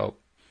 So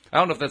I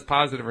don't know if that's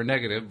positive or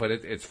negative, but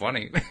it's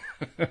funny.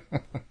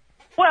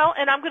 Well,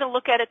 and I'm going to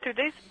look at it through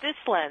this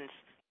lens.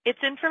 It's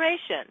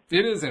information.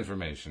 It is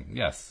information,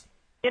 yes.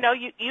 You know,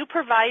 you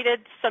provided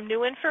some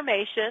new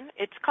information.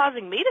 It's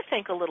causing me to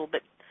think a little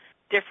bit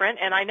different.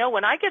 And I know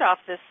when I get off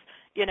this,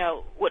 you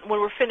know, when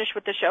we're finished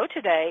with the show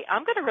today,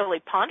 I'm going to really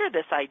ponder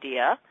this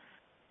idea.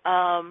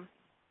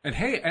 And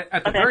hey,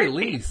 at the very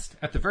least,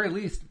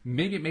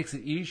 maybe it makes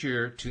it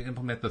easier to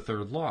implement the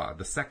third law,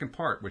 the second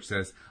part, which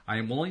says, I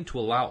am willing to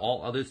allow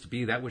all others to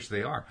be that which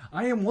they are.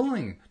 I am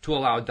willing to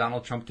allow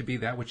Donald Trump to be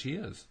that which he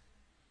is.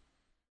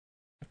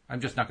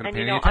 I'm just not going to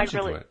pay any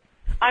attention to it.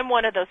 I'm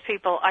one of those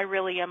people. I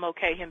really am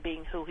okay him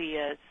being who he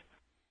is.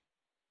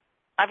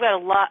 I've got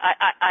a lot.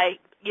 I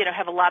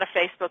have a lot of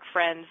Facebook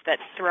friends that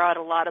throw out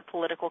a lot of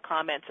political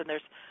comments, and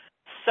there's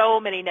so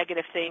many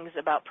negative things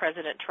about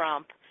President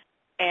Trump,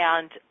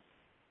 and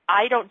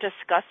I don't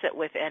discuss it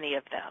with any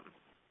of them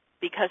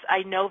because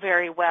I know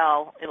very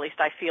well, at least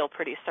I feel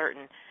pretty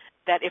certain,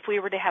 that if we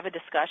were to have a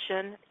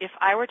discussion, if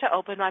I were to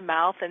open my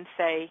mouth and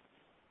say,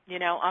 you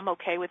know, I'm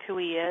okay with who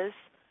he is,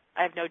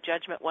 I have no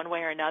judgment one way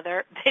or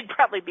another, they'd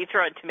probably be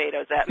throwing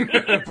tomatoes at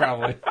me.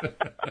 Probably.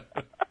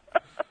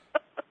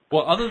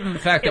 Well, other than the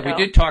fact that we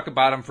did talk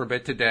about him for a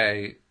bit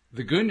today,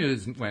 the good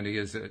news, Wendy,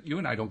 is that you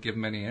and I don't give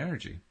him any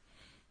energy.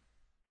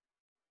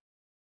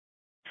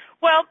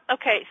 Well,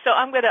 okay, so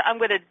I'm gonna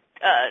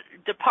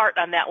depart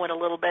on that one a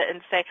little bit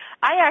and say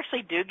I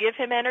actually do give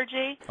him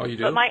energy. Oh, you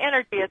do? But my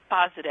energy is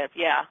positive.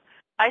 Yeah,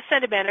 I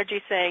send him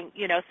energy saying,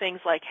 you know, things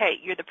like, "Hey,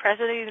 you're the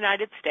president of the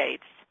United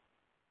States,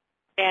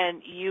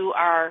 and you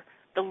are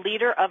the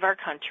leader of our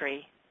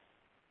country,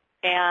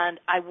 and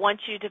I want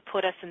you to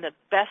put us in the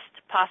best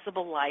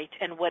possible light,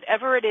 and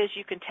whatever it is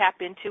you can tap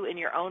into in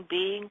your own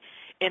being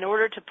in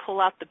order to pull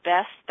out the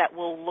best that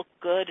will look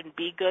good and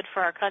be good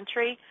for our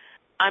country,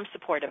 I'm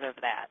supportive of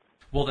that."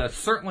 Well, that's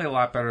certainly a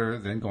lot better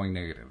than going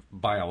negative,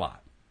 by a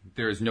lot.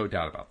 There is no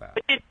doubt about that.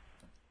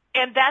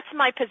 And that's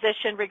my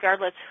position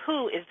regardless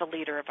who is the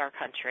leader of our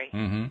country.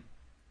 Mm-hmm.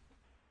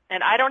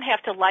 And I don't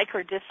have to like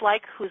or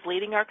dislike who's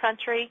leading our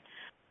country,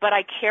 but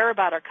I care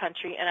about our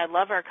country, and I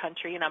love our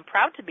country, and I'm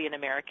proud to be an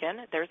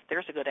American. There's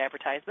a good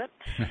advertisement.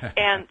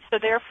 And so,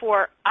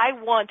 therefore, I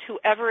want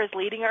whoever is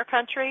leading our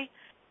country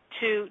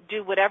to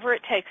do whatever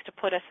it takes to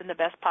put us in the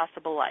best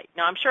possible light.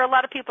 Now, I'm sure a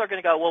lot of people are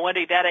going to go, well,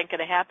 Wendy, that ain't going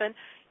to happen.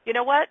 You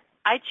know what?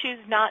 I choose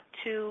not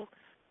to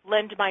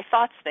lend my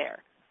thoughts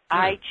there.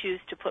 I choose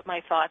to put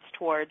my thoughts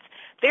towards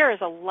there is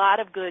a lot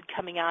of good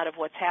coming out of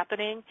what's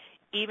happening,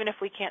 even if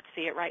we can't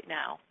see it right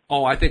now.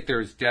 Oh, I think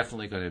there's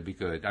definitely going to be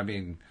good. I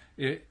mean,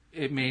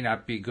 it may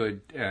not be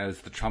good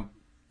as the Trump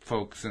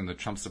folks and the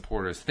Trump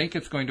supporters think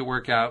it's going to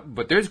work out,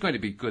 but there's going to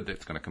be good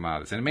that's going to come out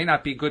of this. And it may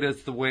not be good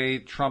as the way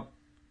Trump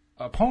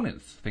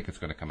opponents think it's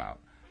going to come out,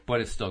 but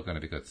it's still going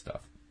to be good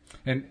stuff.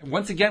 And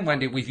once again,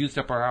 Wendy, we've used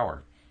up our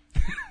hour.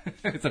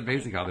 It's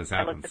amazing how this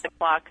happens. I looked at the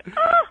clock.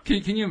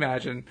 Can you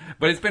imagine?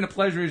 But it's been a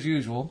pleasure as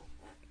usual.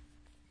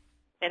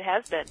 It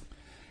has been.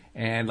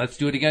 And let's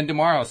do it again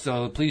tomorrow.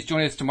 So please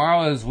join us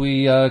tomorrow as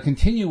we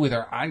continue with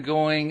our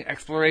ongoing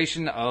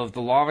exploration of the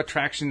law of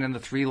attraction and the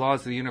 3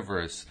 laws of the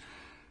universe.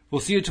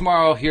 We'll see you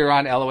tomorrow here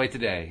on LOA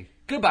Today.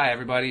 Goodbye,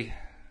 everybody.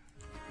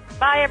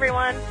 Bye,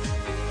 everyone.